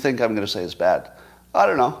 you think I'm going to say it's bad. I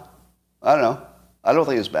don't know. I don't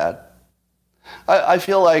think it's bad. I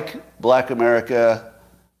feel like Black America,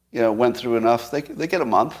 went through enough. They get a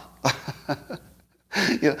month.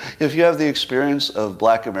 If you have the experience of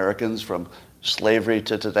Black Americans from slavery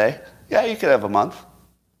to today, yeah, you could have a month.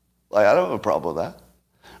 Like, I don't have a problem with that.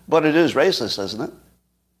 But it is racist, isn't it?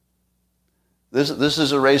 This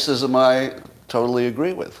is a racism I totally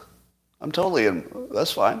agree with. I'm totally in.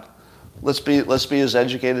 That's fine. Let's be as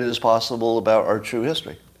educated as possible about our true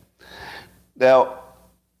history. Now,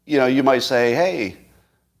 you might say, hey,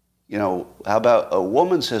 how about a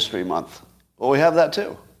Women's History Month? Well, we have that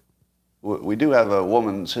too. We do have a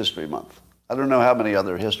Women's History Month. I don't know how many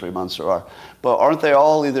other history months there are, but aren't they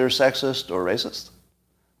all either sexist or racist?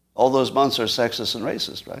 All those months are sexist and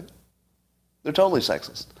racist, right? They're totally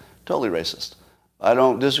sexist, totally racist. I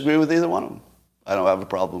don't disagree with either one of them. I don't have a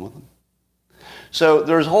problem with them. So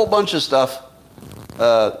there's a whole bunch of stuff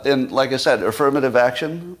in, like I said, affirmative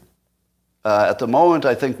action. At the moment,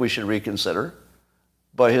 I think we should reconsider.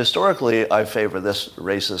 But historically, I favor this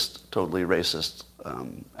racist, totally racist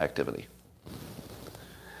activity.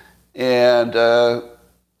 And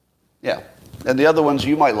yeah, and the other ones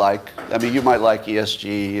you might like. I mean, you might like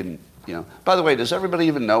ESG, and By the way, does everybody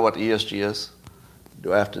even know what ESG is?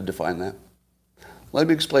 Do I have to define that? Let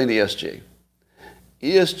me explain ESG.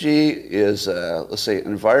 ESG is, let's say,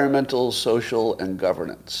 environmental, social, and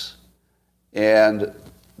governance. And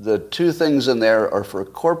the two things in there are for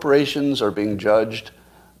corporations are being judged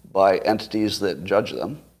by entities that judge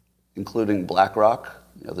them, including BlackRock,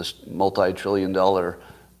 this multi-trillion-dollar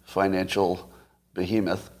financial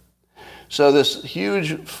behemoth. So this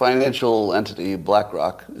huge financial entity,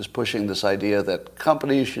 BlackRock, is pushing this idea that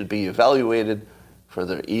companies should be evaluated for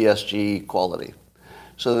their ESG quality.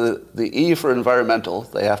 So the E for environmental,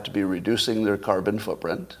 they have to be reducing their carbon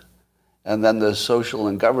footprint. And then the social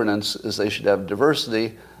and governance is they should have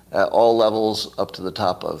diversity at all levels up to the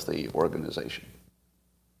top of the organization.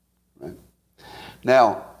 Right?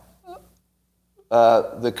 Now,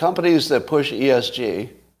 the companies that push ESG,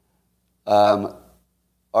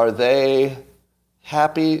 are they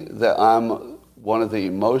happy that I'm one of the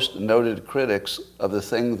most noted critics of the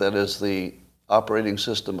thing that is the operating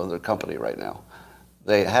system of their company right now?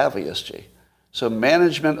 They have ESG. So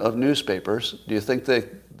management of newspapers, do you think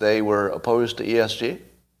they were opposed to ESG?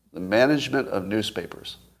 The management of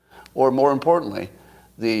newspapers. Or more importantly,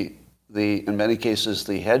 in many cases,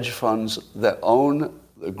 the hedge funds that own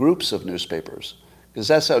the groups of newspapers. Because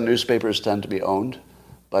that's how newspapers tend to be owned,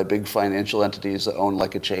 by big financial entities that own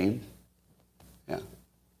like a chain. Yeah.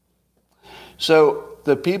 So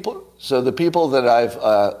the people that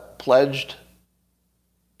I've pledged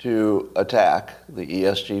to attack, the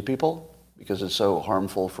ESG people, because it's so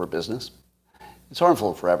harmful for business. It's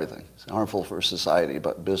harmful for everything. It's harmful for society,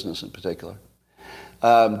 but business in particular.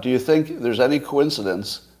 Do you think there's any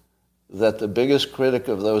coincidence that the biggest critic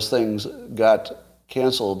of those things got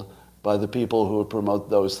canceled by the people who promote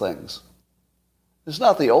those things? It's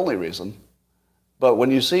not the only reason, but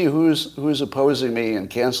when you see who's opposing me and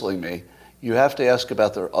canceling me, you have to ask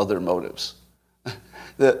about their other motives.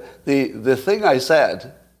 The thing I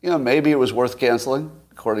said, maybe it was worth canceling,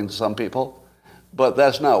 according to some people, but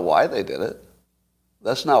that's not why they did it.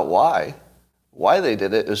 That's not why. Why they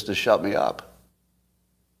did it is to shut me up.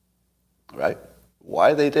 Right?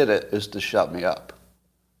 Why they did it is to shut me up.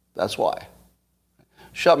 That's why.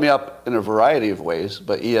 Shut me up in a variety of ways,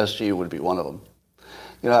 but ESG would be one of them.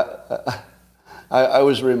 I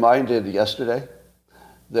was reminded yesterday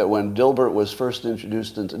that when Dilbert was first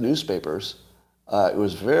introduced into newspapers, it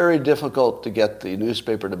was very difficult to get the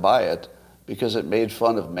newspaper to buy it because it made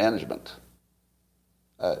fun of management.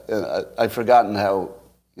 I've forgotten how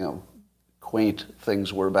quaint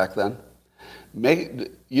things were back then.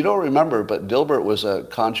 You don't remember, but Dilbert was a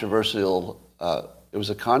controversial. It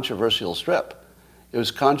was a controversial strip. It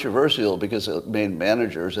was controversial because it made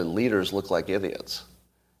managers and leaders look like idiots.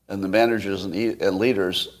 And the managers and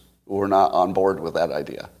leaders were not on board with that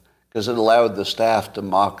idea because it allowed the staff to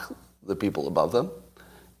mock the people above them.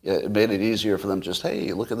 It made it easier for them just,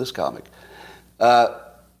 hey, look at this comic.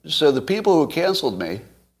 So the people who canceled me,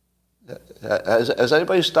 has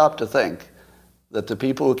anybody stopped to think that the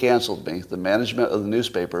people who canceled me, the management of the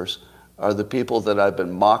newspapers, are the people that I've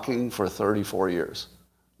been mocking for 34 years,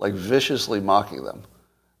 like viciously mocking them?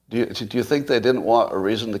 Do you think they didn't want a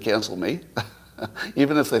reason to cancel me?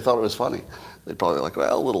 Even if they thought it was funny. They'd probably like,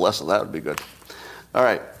 well, a little less of that would be good. All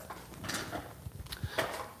right.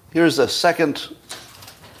 Here's the second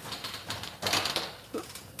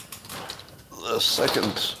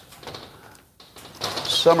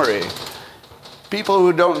summary. People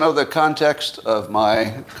who don't know the context of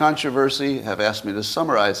my controversy have asked me to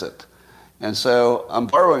summarize it. And so I'm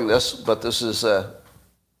borrowing this, but this is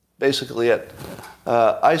basically it.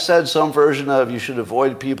 I said some version of you should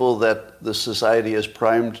avoid people that the society is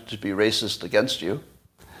primed to be racist against you.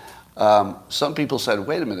 Some people said,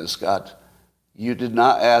 wait a minute, Scott, you did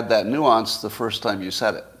not add that nuance the first time you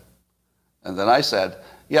said it. And then I said,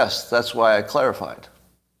 yes, that's why I clarified.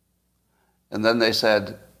 And then they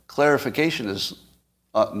said, clarification is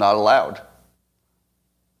not allowed.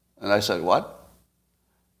 And I said, what?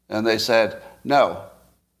 And they said, no,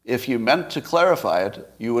 if you meant to clarify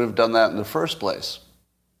it, you would have done that in the first place.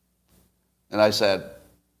 And I said,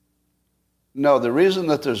 no, the reason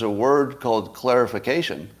that there's a word called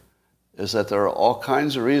clarification is that there are all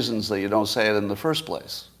kinds of reasons that you don't say it in the first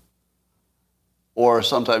place. Or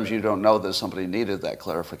sometimes you don't know that somebody needed that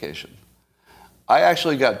clarification. I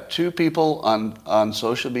actually got 2 people on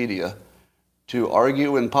social media to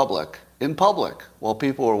argue in public, while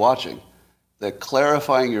people were watching, that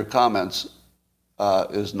clarifying your comments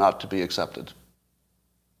is not to be accepted.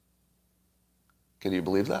 Can you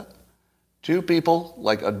believe that? 2 people,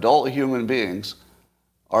 like adult human beings,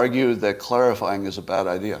 argued that clarifying is a bad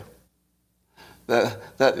idea.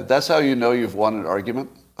 That's how you know you've won an argument.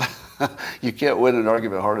 You can't win an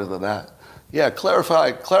argument harder than that. Yeah,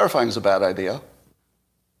 clarifying is a bad idea.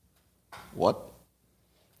 What?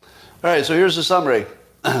 All right, so here's the summary.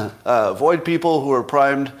 Avoid people who are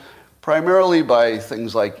primed primarily by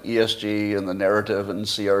things like ESG and the narrative and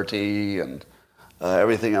CRT and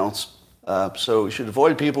everything else. So you should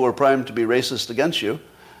avoid people who are primed to be racist against you.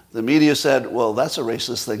 The media said, well, that's a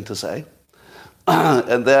racist thing to say.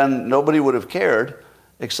 And then nobody would have cared,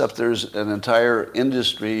 except there's an entire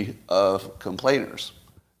industry of complainers.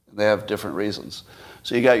 They have different reasons.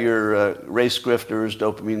 So you got your race grifters,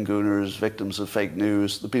 dopamine gooners, victims of fake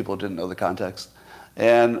news, the people who didn't know the context,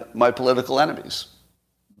 and my political enemies,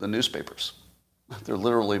 the newspapers. They're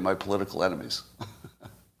literally my political enemies.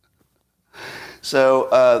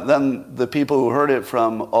 So then the people who heard it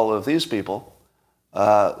from all of these people,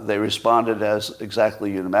 they responded as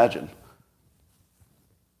exactly you'd imagine.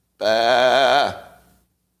 Bah.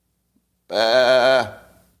 Bah.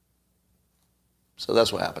 So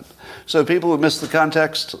that's what happened. So people who missed the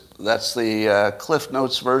context, that's the Cliff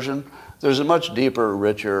Notes version. There's a much deeper,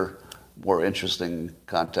 richer, more interesting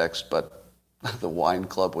context, but the wine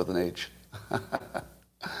club with an H.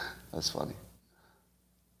 That's funny.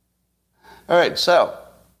 All right, so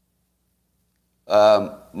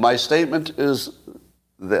my statement is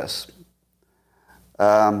this.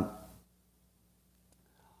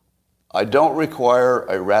 I don't require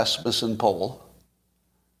a Rasmussen poll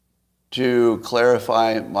to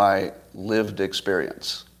clarify my lived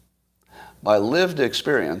experience. My lived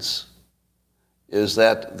experience is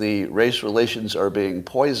that the race relations are being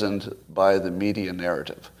poisoned by the media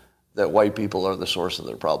narrative, that white people are the source of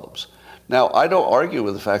their problems. Now, I don't argue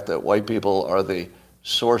with the fact that white people are the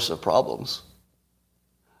source of problems.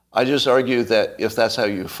 I just argue that if that's how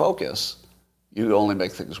you focus, you only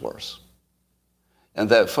make things worse. And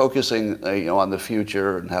that focusing on the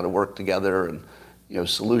future and how to work together and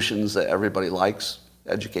solutions that everybody likes,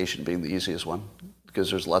 education being the easiest one, because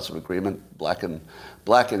there's lots of agreement, black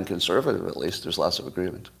and conservative at least, there's lots of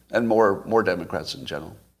agreement, and more Democrats in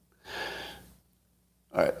general.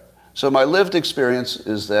 All right, so my lived experience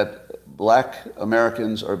is that black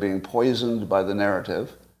Americans are being poisoned by the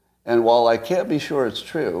narrative, and while I can't be sure it's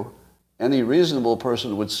true, any reasonable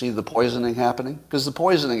person would see the poisoning happening, because the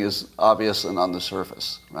poisoning is obvious and on the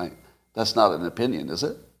surface, right? That's not an opinion, is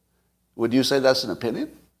it? Would you say that's an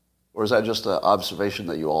opinion? Or is that just an observation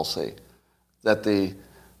that you all see? That the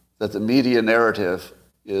media narrative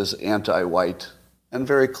is anti-white, and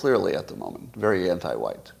very clearly at the moment, very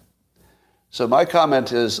anti-white. So my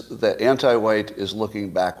comment is that anti-white is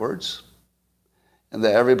looking backwards, and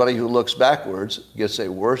that everybody who looks backwards gets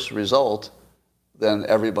a worse result than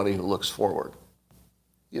everybody who looks forward.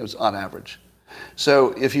 It's on average.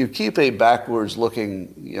 So if you keep a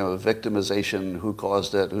backwards-looking, victimization, who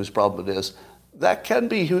caused it, whose problem it is, that can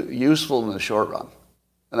be useful in the short run,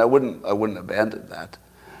 and I wouldn't abandon that.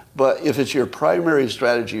 But if it's your primary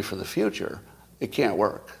strategy for the future, it can't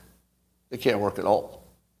work. It can't work at all.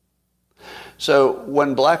 So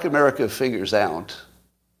when Black America figures out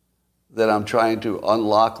that I'm trying to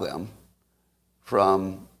unlock them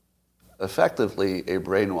from effectively a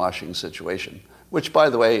brainwashing situation, which, by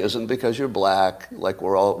the way, isn't because you're black, like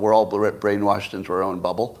we're all brainwashed into our own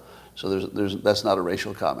bubble. So that's not a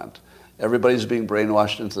racial comment. Everybody's being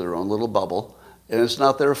brainwashed into their own little bubble, and it's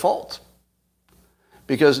not their fault.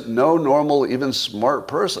 Because no normal, even smart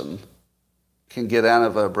person can get out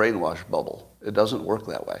of a brainwash bubble. It doesn't work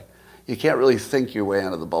that way. You can't really think your way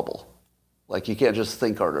out of the bubble Like you can't just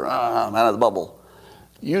think harder, I'm out of the bubble.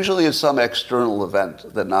 Usually it's some external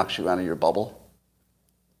event that knocks you out of your bubble,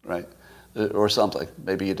 right? Or something.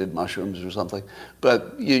 Maybe you did mushrooms or something.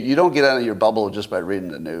 But you don't get out of your bubble just by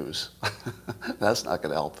reading the news. That's not going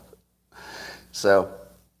to help. So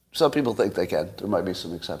some people think they can. There might be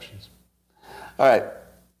some exceptions. All right.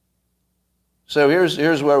 So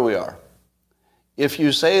here's where we are. If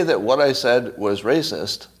you say that what I said was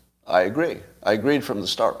racist, I agree. I agreed from the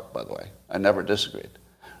start, by the way. I never disagreed.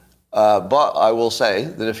 But I will say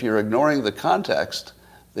that if you're ignoring the context,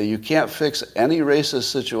 that you can't fix any racist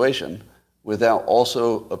situation without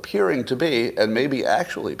also appearing to be, and maybe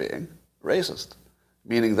actually being, racist.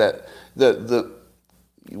 Meaning that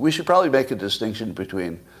we should probably make a distinction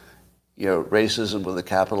between, racism with a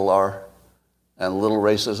capital R and little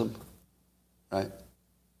racism, right?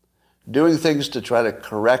 Doing things to try to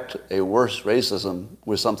correct a worse racism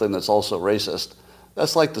with something that's also racist,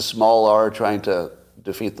 that's like the small r trying to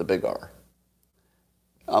defeat the big R.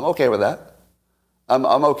 I'm okay with that. I'm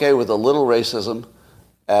okay with a little racism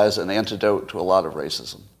as an antidote to a lot of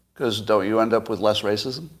racism. Because don't you end up with less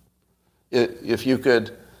racism? If you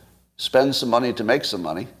could spend some money to make some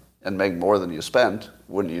money and make more than you spent,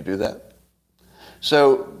 wouldn't you do that?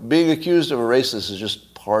 So being accused of a racist is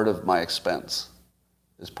just part of my expense.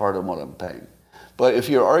 It's part of what I'm paying. But if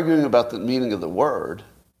you're arguing about the meaning of the word,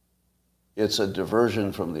 it's a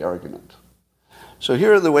diversion from the argument. So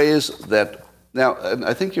here are the ways that, now, and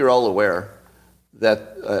I think you're all aware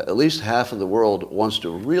that at least half of the world wants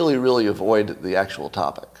to really, really avoid the actual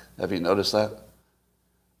topic. Have you noticed that?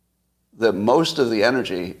 That most of the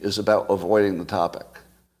energy is about avoiding the topic.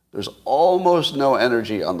 There's almost no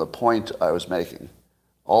energy on the point I was making.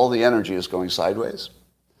 All the energy is going sideways.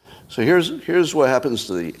 So here's what happens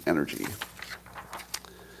to the energy.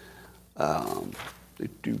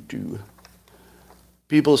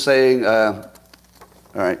 People saying, all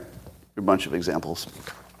right, a bunch of examples.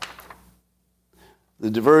 The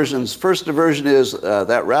diversions. First diversion is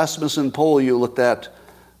that Rasmussen poll you looked at,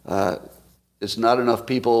 it's not enough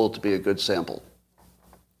people to be a good sample.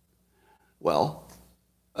 Well,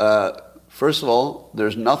 first of all,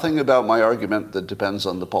 there's nothing about my argument that depends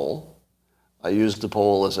on the poll. I used the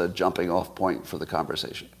poll as a jumping off point for the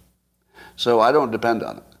conversation. So I don't depend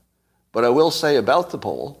on it. But I will say about the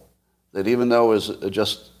poll that even though it was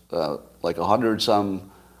just like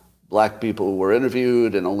 100-some black people who were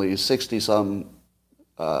interviewed and only 60-some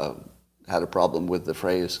had a problem with the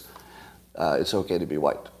phrase, it's okay to be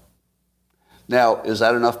white. Now, is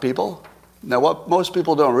that enough people? Now, what most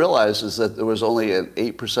people don't realize is that there was only an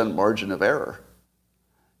 8% margin of error,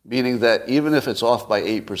 meaning that even if it's off by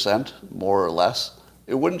 8%, more or less,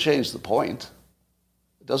 it wouldn't change the point.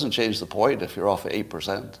 It doesn't change the point if you're off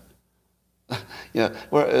 8%.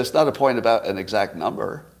 It's not a point about an exact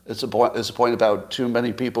number. It's a point about too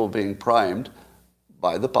many people being primed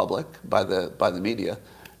by the public, by the media,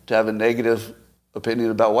 to have a negative opinion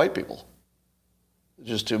about white people.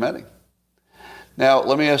 Just too many. Now,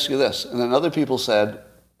 let me ask you this. And then other people said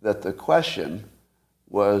that the question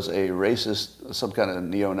was a racist, some kind of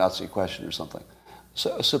neo-Nazi question or something.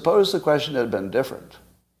 So suppose the question had been different.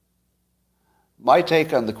 My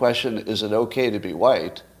take on the question, is it okay to be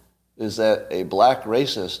white, is that a black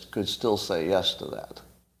racist could still say yes to that.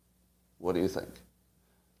 What do you think?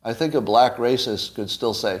 I think a black racist could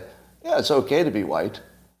still say, yeah, it's okay to be white,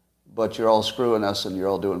 but you're all screwing us and you're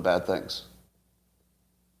all doing bad things.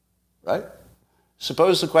 Right?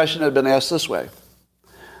 Suppose the question had been asked this way.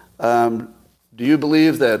 Do you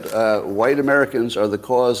believe that white Americans are the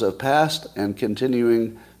cause of past and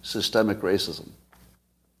continuing systemic racism?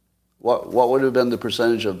 What would have been the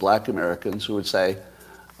percentage of black Americans who would say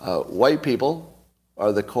white people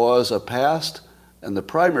are the cause of past and the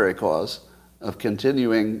primary cause of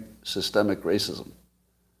continuing systemic racism?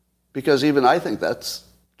 Because even I think that's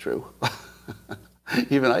true.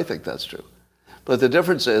 Even I think that's true. But the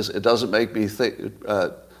difference is it doesn't make me think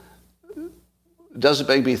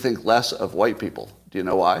less of white people. Do you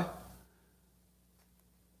know why?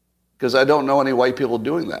 Because I don't know any white people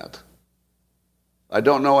doing that. I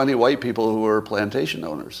don't know any white people who are plantation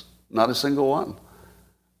owners. Not a single one.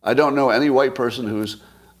 I don't know any white person who's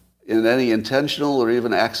in any intentional or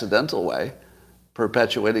even accidental way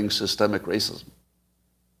perpetuating systemic racism.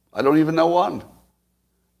 I don't even know one.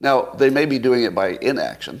 Now, they may be doing it by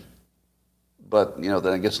inaction, but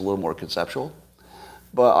then it gets a little more conceptual.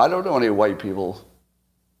 But I don't know any white people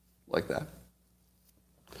like that.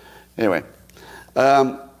 Anyway,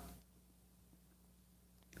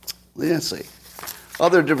 let's see.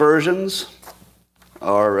 Other diversions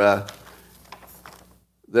are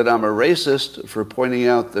that I'm a racist for pointing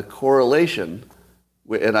out the correlation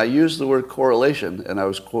and I used the word correlation, and I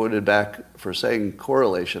was quoted back for saying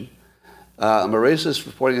correlation. I'm a racist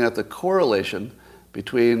for pointing out the correlation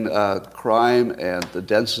between crime and the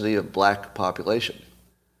density of black population.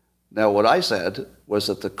 Now, what I said was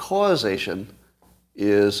that the causation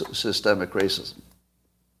is systemic racism.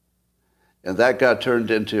 And that got turned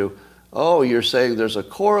into, oh, you're saying there's a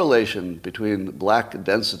correlation between black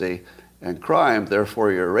density and crime,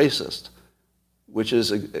 therefore you're a racist, which is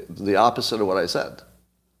the opposite of what I said.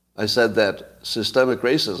 I said that systemic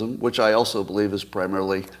racism, which I also believe is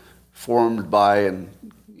primarily formed by and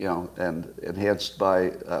enhanced by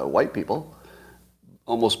white people,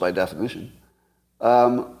 almost by definition.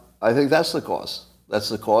 I think that's the cause. That's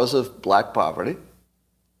the cause of black poverty.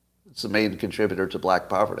 It's the main contributor to black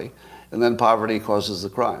poverty. And then poverty causes the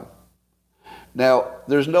crime. Now,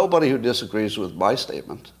 there's nobody who disagrees with my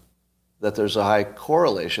statement that there's a high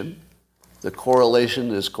correlation. The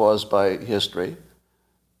correlation is caused by history,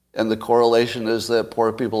 and the correlation is that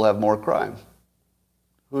poor people have more crime.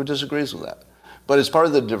 Who disagrees with that? But it's part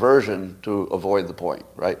of the diversion to avoid the point,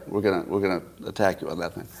 right? We're gonna attack you on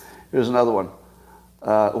that thing. Here's another one.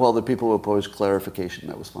 The people who oppose clarification,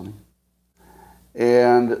 that was funny.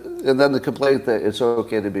 And then the complaint that it's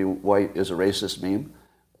okay to be white is a racist meme.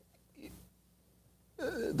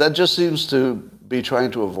 That just seems to be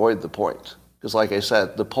trying to avoid the point. Because like I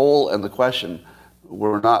said, the poll and the question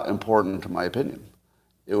were not important to my opinion.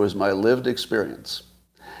 It was my lived experience.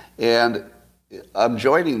 And I'm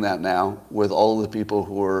joining that now with all of the people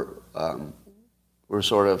who were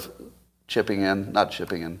sort of chiming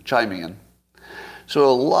in. So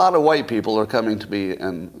a lot of white people are coming to me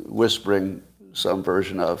and whispering some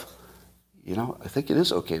version of, I think it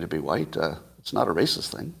is okay to be white. It's not a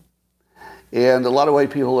racist thing. And a lot of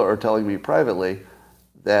white people are telling me privately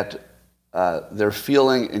that they're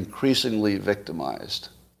feeling increasingly victimized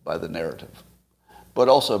by the narrative. But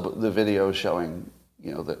also the video showing,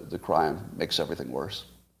 the crime makes everything worse.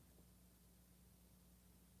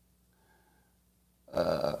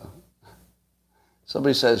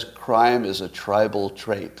 Somebody says crime is a tribal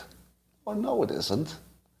trait. Oh, no, it isn't.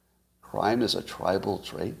 Crime is a tribal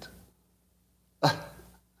trait. I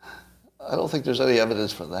don't think there's any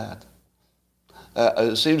evidence for that.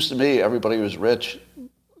 It seems to me everybody who's rich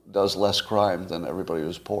does less crime than everybody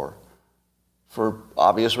who's poor, for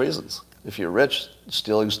obvious reasons. If you're rich,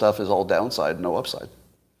 stealing stuff is all downside, no upside.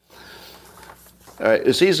 All right,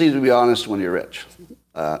 it's easy to be honest when you're rich.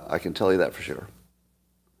 I can tell you that for sure.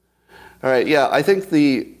 All right, yeah, I think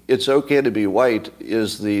it's okay to be white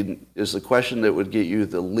is the question that would get you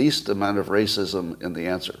the least amount of racism in the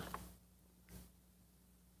answer.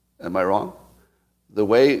 Am I wrong? The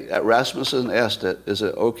way Rasmussen asked it, is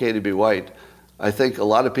it okay to be white? I think a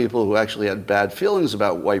lot of people who actually had bad feelings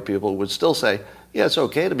about white people would still say, yeah, it's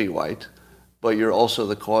okay to be white, but you're also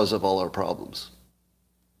the cause of all our problems.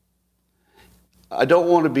 I don't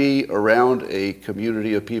want to be around a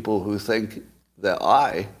community of people who think that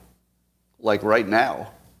I, like right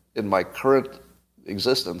now, in my current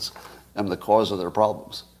existence, am the cause of their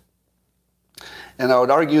problems. And I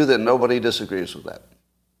would argue that nobody disagrees with that.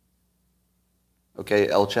 Okay,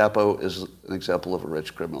 El Chapo is an example of a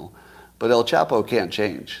rich criminal. But El Chapo can't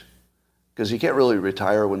change, because you can't really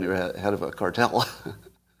retire when you're head of a cartel.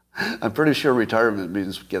 I'm pretty sure retirement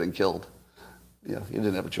means getting killed. Yeah, you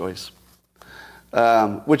didn't have a choice.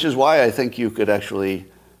 Which is why I think you could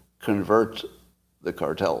actually convert the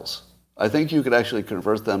cartels. I think you could actually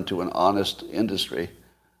convert them to an honest industry,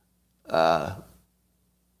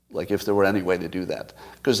 like if there were any way to do that.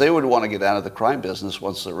 Because they would want to get out of the crime business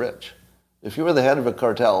once they're rich. If you were the head of a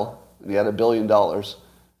cartel and you had $1 billion,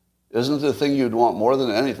 isn't the thing you'd want more than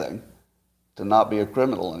anything to not be a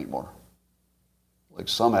criminal anymore? Like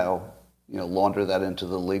somehow, launder that into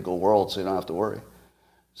the legal world so you don't have to worry.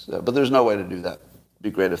 So, but there's no way to do that. It'd be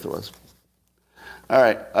great if there was. All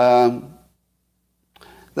right.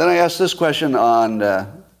 Then I asked this question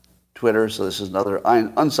on Twitter, so this is another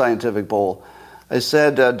unscientific poll. I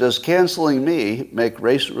said, does canceling me make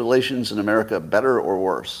race relations in America better or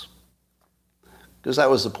worse? Because that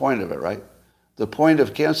was the point of it, right? The point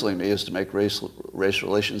of canceling me is to make race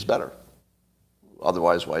relations better.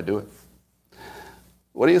 Otherwise, why do it?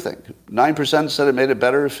 What do you think? 9% said it made it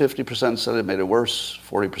better, 50% said it made it worse,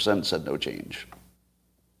 40% said no change.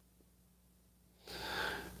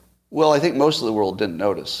 Well, I think most of the world didn't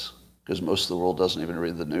notice, because most of the world doesn't even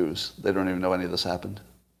read the news. They don't even know any of this happened.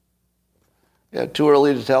 Yeah, too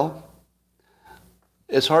early to tell?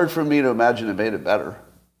 It's hard for me to imagine it made it better.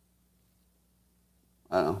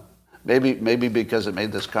 I don't know. Maybe because it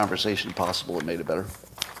made this conversation possible, it made it better.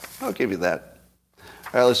 I'll give you that.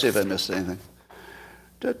 All right, let's see if I missed anything.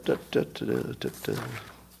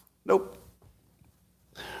 Nope.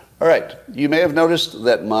 All right. You may have noticed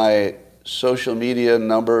that my social media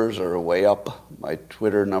numbers are way up. My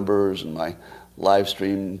Twitter numbers and my live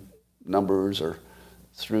stream numbers are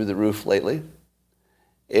through the roof lately.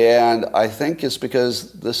 And I think it's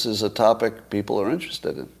because this is a topic people are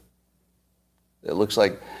interested in. It looks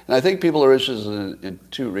like, and I think people are interested in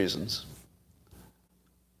two reasons.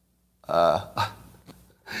 They're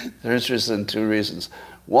interested in two reasons.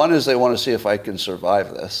 One is they want to see if I can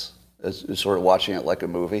survive this. It's sort of watching it like a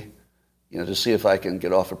movie, to see if I can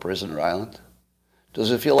get off of Prisoner Island.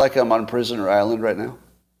 Does it feel like I'm on Prisoner Island right now?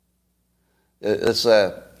 It's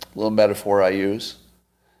a little metaphor I use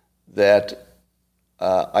that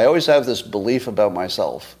I always have this belief about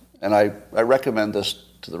myself, and I recommend this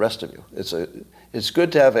to the rest of you. It's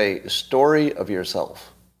good to have a story of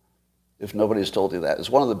yourself, if nobody's told you that. It's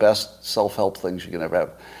one of the best self-help things you can ever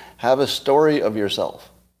have. Have a story of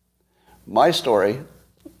yourself. My story,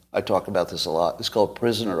 I talk about this a lot, it's called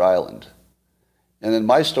Prisoner Island. And in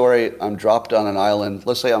my story, I'm dropped on an island.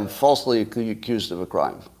 Let's say I'm falsely accused of a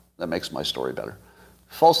crime. That makes my story better.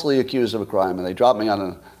 Falsely accused of a crime, and they drop me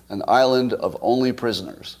on an island of only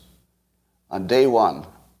prisoners. On day one,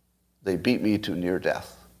 they beat me to near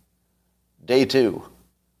death. Day two,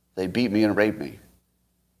 they beat me and raped me.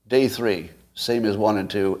 Day three, same as 1 and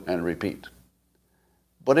 2, and repeat.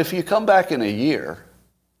 But if you come back in a year,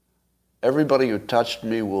 everybody who touched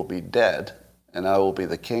me will be dead, and I will be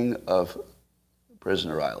the king of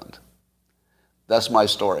Prisoner Island. That's my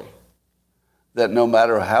story. That no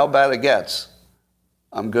matter how bad it gets,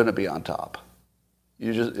 I'm going to be on top.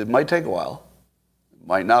 It might take a while. It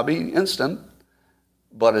might not be instant,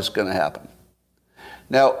 but it's going to happen.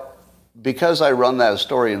 Now, because I run that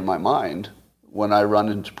story in my mind, when I run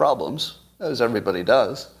into problems, as everybody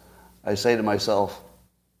does, I say to myself,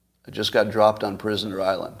 I just got dropped on Prisoner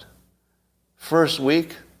Island. First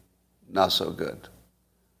week, not so good.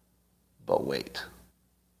 But wait.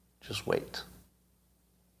 Just wait.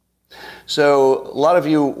 So a lot of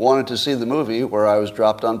you wanted to see the movie where I was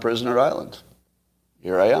dropped on Prisoner Island.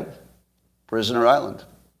 Here I am, Prisoner Island.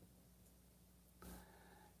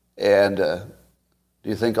 And do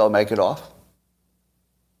you think I'll make it off?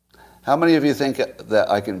 How many of you think that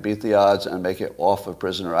I can beat the odds and make it off of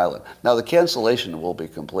Prisoner Island? Now, the cancellation will be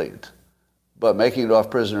complete, but making it off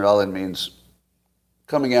Prisoner Island means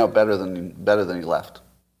coming out better than you left.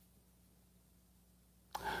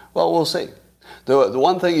 Well, we'll see. The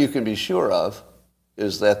one thing you can be sure of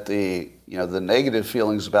is that the negative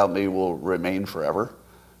feelings about me will remain forever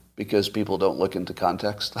because people don't look into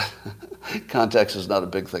context. Context is not a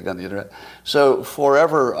big thing on the internet. So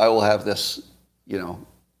forever I will have this,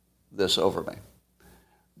 this over me.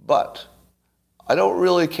 But I don't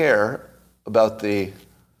really care about the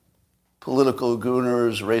political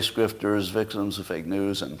gooners, race grifters, victims of fake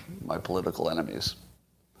news, and my political enemies.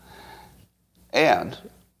 And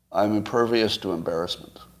I'm impervious to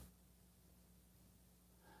embarrassment.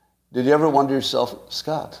 Did you ever wonder yourself,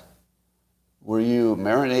 Scott, were you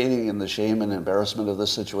marinating in the shame and embarrassment of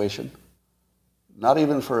this situation? Not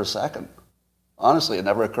even for a second. Honestly, it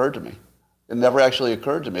never occurred to me. It never actually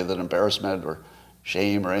occurred to me that embarrassment or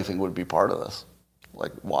shame or anything would be part of this.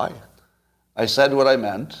 Like, why? I said what I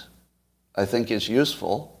meant. I think it's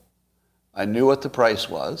useful. I knew what the price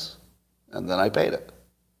was, and then I paid it.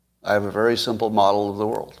 I have a very simple model of the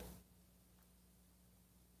world.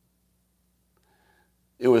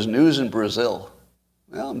 It was news in Brazil.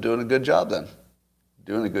 Well, I'm doing a good job then.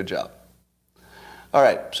 Doing a good job. All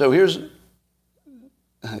right, so here's,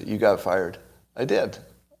 you got fired. I did.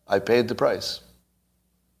 I paid the price.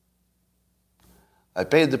 I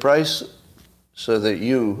paid the price so that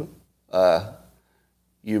you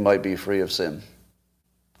might be free of sin.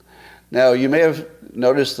 Now, you may have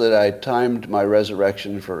noticed that I timed my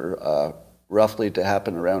resurrection for roughly to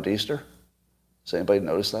happen around Easter. Does anybody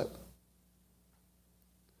notice that?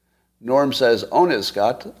 Norm says, own it,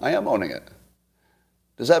 Scott. I am owning it.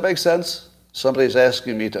 Does that make sense? Somebody's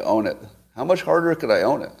asking me to own it. How much harder could I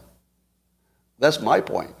own it? That's my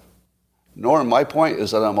point. Norm, my point is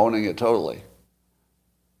that I'm owning it totally.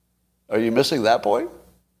 Are you missing that point?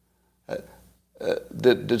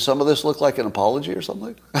 Did some of this look like an apology or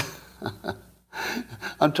something?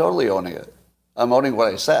 I'm totally owning it. I'm owning what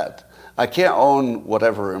I said. I can't own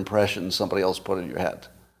whatever impression somebody else put in your head.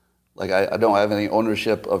 Like I don't have any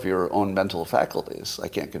ownership of your own mental faculties. I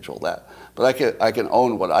can't control that. But I can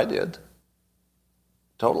own what I did.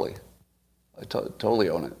 Totally. I totally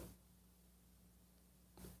own it.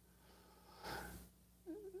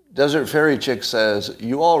 Desert Fairy Chick says,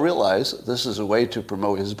 you all realize this is a way to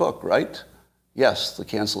promote his book, right? Yes, the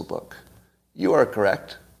canceled book. You are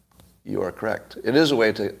correct. You are correct. It is a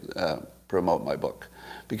way to promote my book,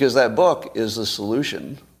 because that book is the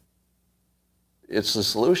solution. It's the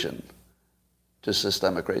solution to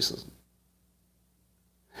systemic racism.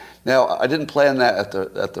 Now, I didn't plan that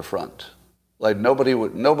at the front. Like nobody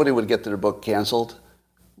would get their book canceled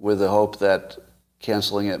with the hope that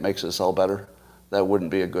canceling it makes it sell better. That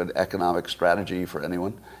wouldn't be a good economic strategy for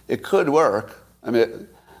anyone. It could work. I mean,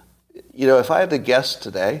 if I had to guess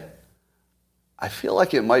today, I feel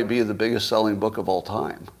like it might be the biggest selling book of all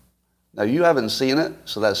time. Now, you haven't seen it,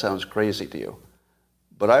 so that sounds crazy to you.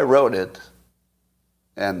 But I wrote it,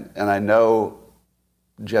 and I know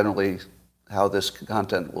generally how this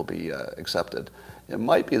content will be accepted. It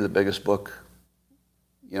might be the biggest book,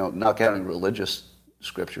 not counting religious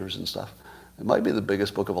scriptures and stuff. It might be the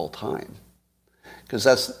biggest book of all time, because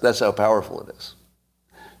that's how powerful it is.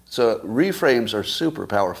 So reframes are super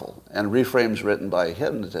powerful, and reframes written by a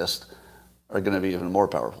hypnotist are going to be even more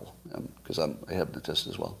powerful, because I'm a hypnotist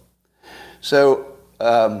as well. So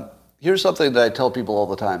here's something that I tell people all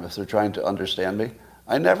the time if they're trying to understand me.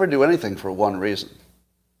 I never do anything for one reason.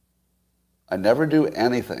 I never do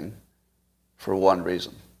anything for one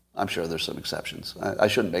reason. I'm sure there's some exceptions. I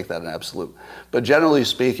shouldn't make that an absolute. But generally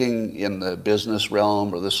speaking, in the business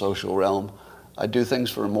realm or the social realm, I do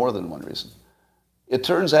things for more than one reason. It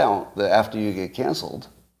turns out that after you get canceled,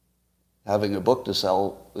 having a book to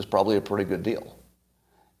sell is probably a pretty good deal.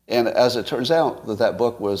 And as it turns out, that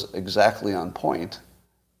book was exactly on point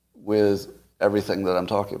with everything that I'm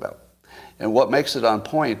talking about. And what makes it on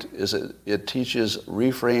point is it teaches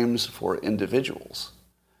reframes for individuals.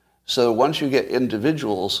 So once you get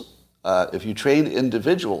individuals, if you train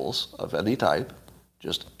individuals of any type,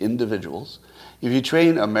 just individuals, if you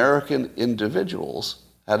train American individuals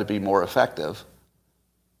how to be more effective,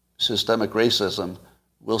 systemic racism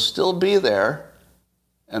will still be there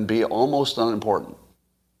and be almost unimportant.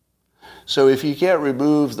 So if you can't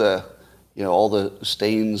remove all the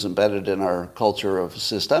stains embedded in our culture of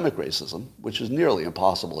systemic racism, which is nearly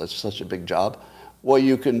impossible, it's such a big job, what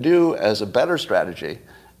you can do as a better strategy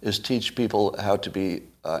is teach people how to be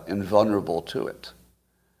invulnerable to it.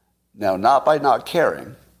 Now, not by not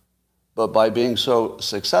caring, but by being so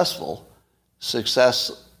successful,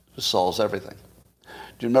 success solves everything.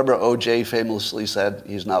 Do you remember O.J. famously said,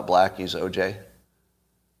 he's not black, he's O.J.?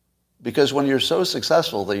 Because when you're so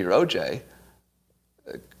successful that you're O.J.,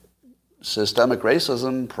 systemic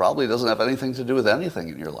racism probably doesn't have anything to do with anything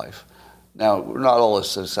in your life. Now, we're not all as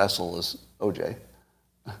successful as O.J.,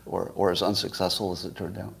 or as unsuccessful as it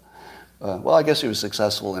turned out. Well, I guess he was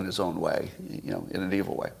successful in his own way, in an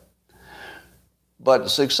evil way.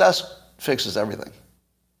 But success fixes everything.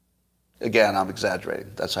 Again, I'm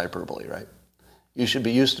exaggerating. That's hyperbole, right? You should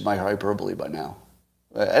be used to my hyperbole by now.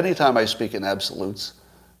 Anytime I speak in absolutes,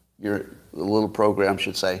 the little program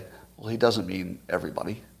should say, well, he doesn't mean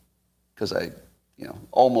everybody, because I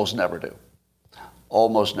almost never do.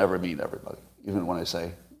 Almost never mean everybody, even when I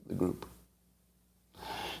say the group.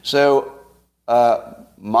 So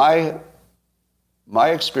my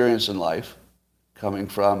experience in life, coming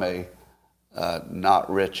from a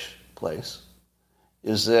not rich place,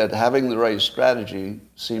 is that having the right strategy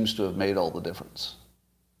seems to have made all the difference.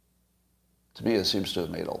 To me, it seems to have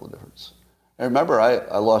made all the difference. And remember,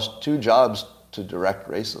 I lost 2 jobs to direct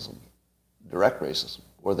racism,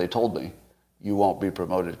 where they told me, you won't be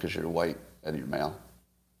promoted because you're white and you're male.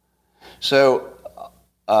 So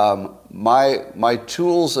my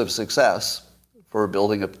tools of success for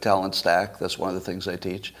building a talent stack, that's one of the things I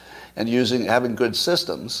teach, and having good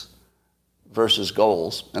systems versus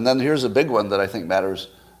goals. And then here's a big one that I think matters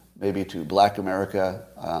maybe to Black America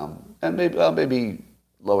and maybe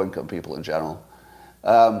low-income people in general.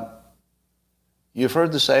 You've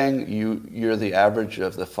heard the saying, you're the average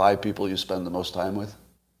of the 5 people you spend the most time with?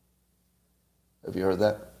 Have you heard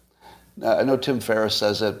that? Now, I know Tim Ferriss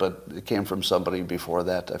says it, but it came from somebody before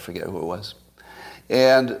that. I forget who it was.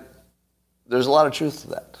 And there's a lot of truth to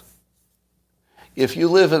that. If you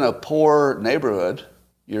live in a poor neighborhood,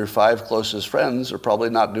 your 5 closest friends are probably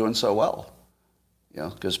not doing so well,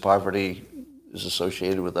 because poverty is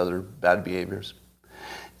associated with other bad behaviors,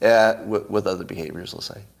 with other behaviors, let's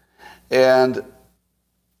say. And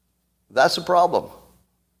that's a problem.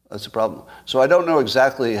 That's a problem. So I don't know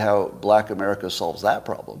exactly how Black America solves that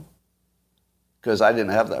problem, because I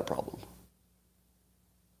didn't have that problem.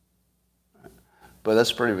 But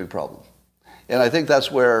that's a pretty big problem. And I think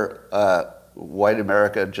that's where white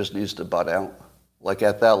America just needs to butt out. Like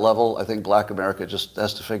at that level, I think Black America just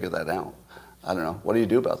has to figure that out. I don't know. What do you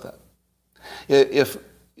do about that?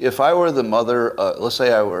 If I were the mother, let's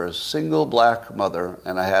say I were a single Black mother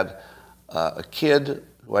and I had a kid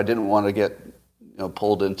who who I didn't want to get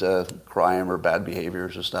pulled into crime or bad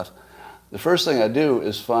behaviors or stuff, the first thing I do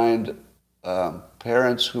is find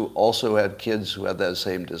parents who also had kids who had that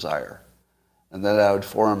same desire. And then I would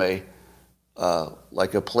form like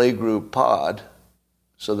a playgroup pod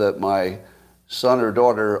so that my son or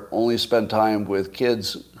daughter only spent time with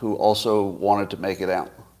kids who also wanted to make it out.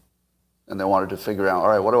 And they wanted to figure out, all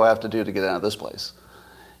right, what do I have to do to get out of this place?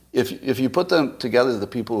 If you put them together, the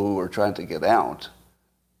people who are trying to get out,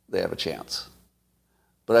 they have a chance.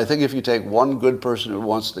 But I think if you take one good person who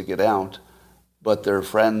wants to get out, but their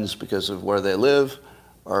friends, because of where they live,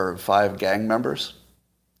 are 5 gang members,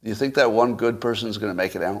 do you think that one good person is going to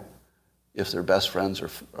make it out if their best friends are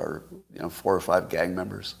 4 or 5 gang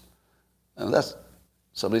members? And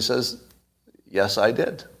somebody says, yes, I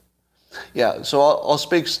did. Yeah, so I'll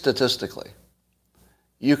speak statistically.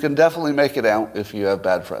 You can definitely make it out if you have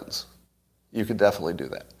bad friends. You can definitely do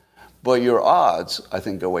that. But your odds, I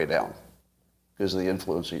think, go way down because of the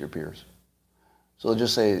influence of your peers. So I'll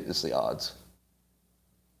just say it's the odds.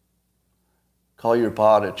 Call your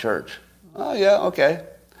pod at church. Oh, yeah, okay.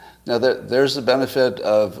 Now, there's the benefit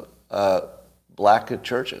of black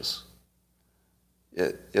churches.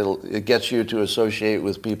 It gets you to associate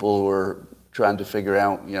with people who are trying to figure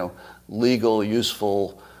out, legal,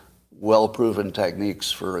 useful, well-proven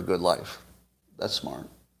techniques for a good life. That's smart.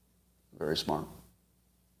 Very smart.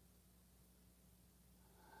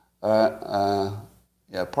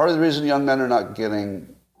 Yeah, part of the reason young men are not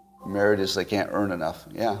getting married is they can't earn enough.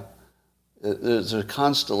 Yeah. There's a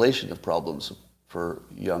constellation of problems for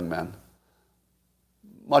young men.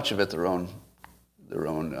 Much of it their own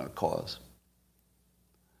cause.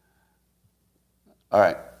 All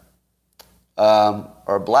right.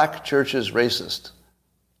 Are black churches racist?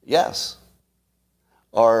 Yes.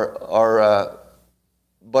 But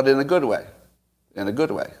in a good way. In a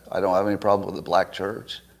good way. I don't have any problem with the black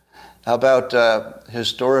church. How about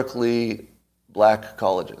historically black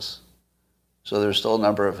colleges? So there's still a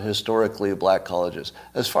number of historically black colleges.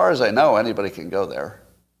 As far as I know, anybody can go there.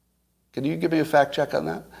 Can you give me a fact check on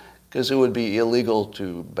that? Because it would be illegal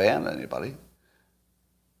to ban anybody.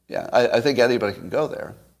 Yeah, I think anybody can go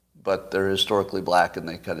there, but they're historically black and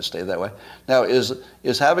they kind of stay that way. Now,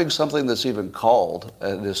 is having something that's even called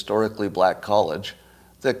an historically black college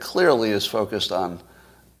that clearly is focused on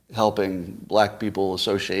helping black people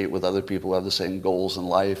associate with other people who have the same goals in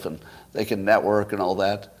life and they can network and all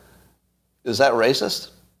that, is that racist?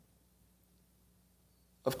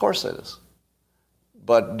 Of course it is.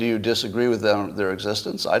 But do you disagree with their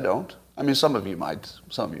existence? I don't. I mean, some of you might.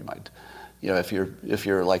 Some of you might. If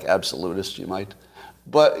you're like absolutist, you might.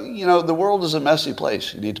 But, the world is a messy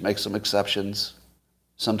place. You need to make some exceptions.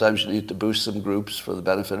 Sometimes you need to boost some groups for the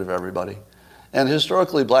benefit of everybody. And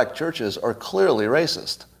historically black churches are clearly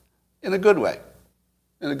racist. In a good way.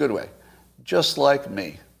 In a good way. Just like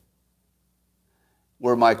me.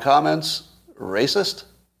 Were my comments racist?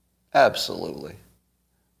 Absolutely.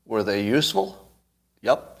 Were they useful?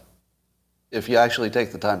 Yep. If you actually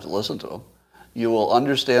take the time to listen to them, you will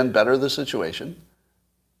understand better the situation,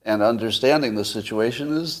 and understanding the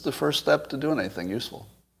situation is the first step to doing anything useful.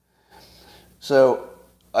 So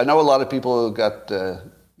I know a lot of people who got their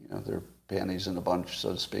panties in a bunch,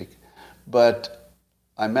 so to speak, but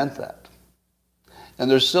I meant that. And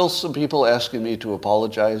there's still some people asking me to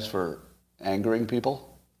apologize for angering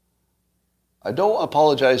people. I don't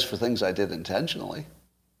apologize for things I did intentionally.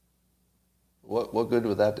 What good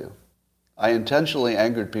would that do? I intentionally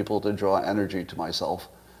angered people to draw energy to myself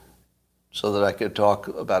so that I could talk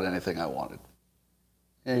about anything I wanted.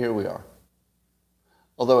 And here we are.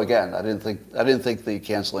 Although again, I didn't think the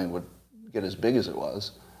canceling would get as big as it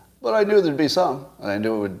was, but I knew there'd be some, and I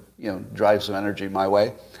knew it would drive some energy my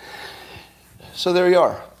way. So there you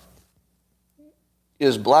are.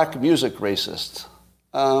 Is black music racist?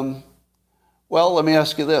 Well, let me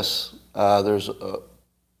ask you this. There's a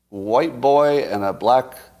white boy and a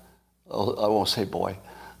black, I won't say boy.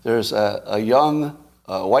 There's a young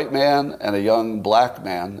white man and a young black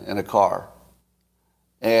man in a car.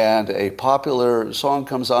 And a popular song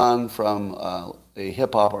comes on from a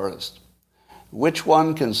hip-hop artist. Which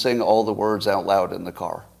one can sing all the words out loud in the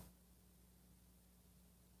car?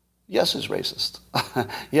 Yes is racist.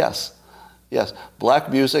 Yes. Black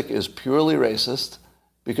music is purely racist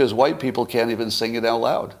because white people can't even sing it out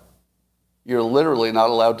loud. You're literally not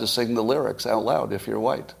allowed to sing the lyrics out loud if you're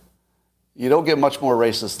white. You don't get much more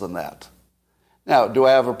racist than that. Now, do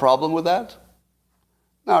I have a problem with that?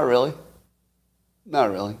 Not really.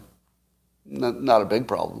 Not really. Not a big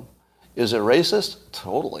problem. Is it racist?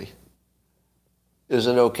 Totally. Is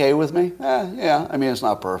it okay with me? Yeah. I mean, it's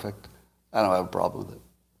not perfect. I don't have a problem with it.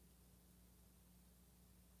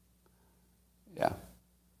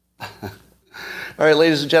 All right,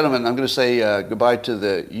 ladies and gentlemen, I'm going to say goodbye to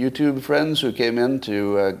the YouTube friends who came in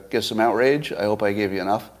to get some outrage. I hope I gave you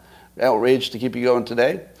enough outrage to keep you going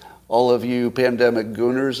today. All of you pandemic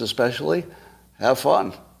gooners especially, have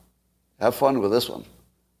fun. Have fun with this one.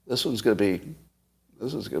 This one's going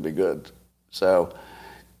to be good. So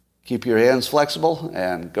keep your hands flexible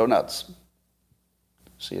and go nuts.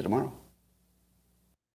 See you tomorrow.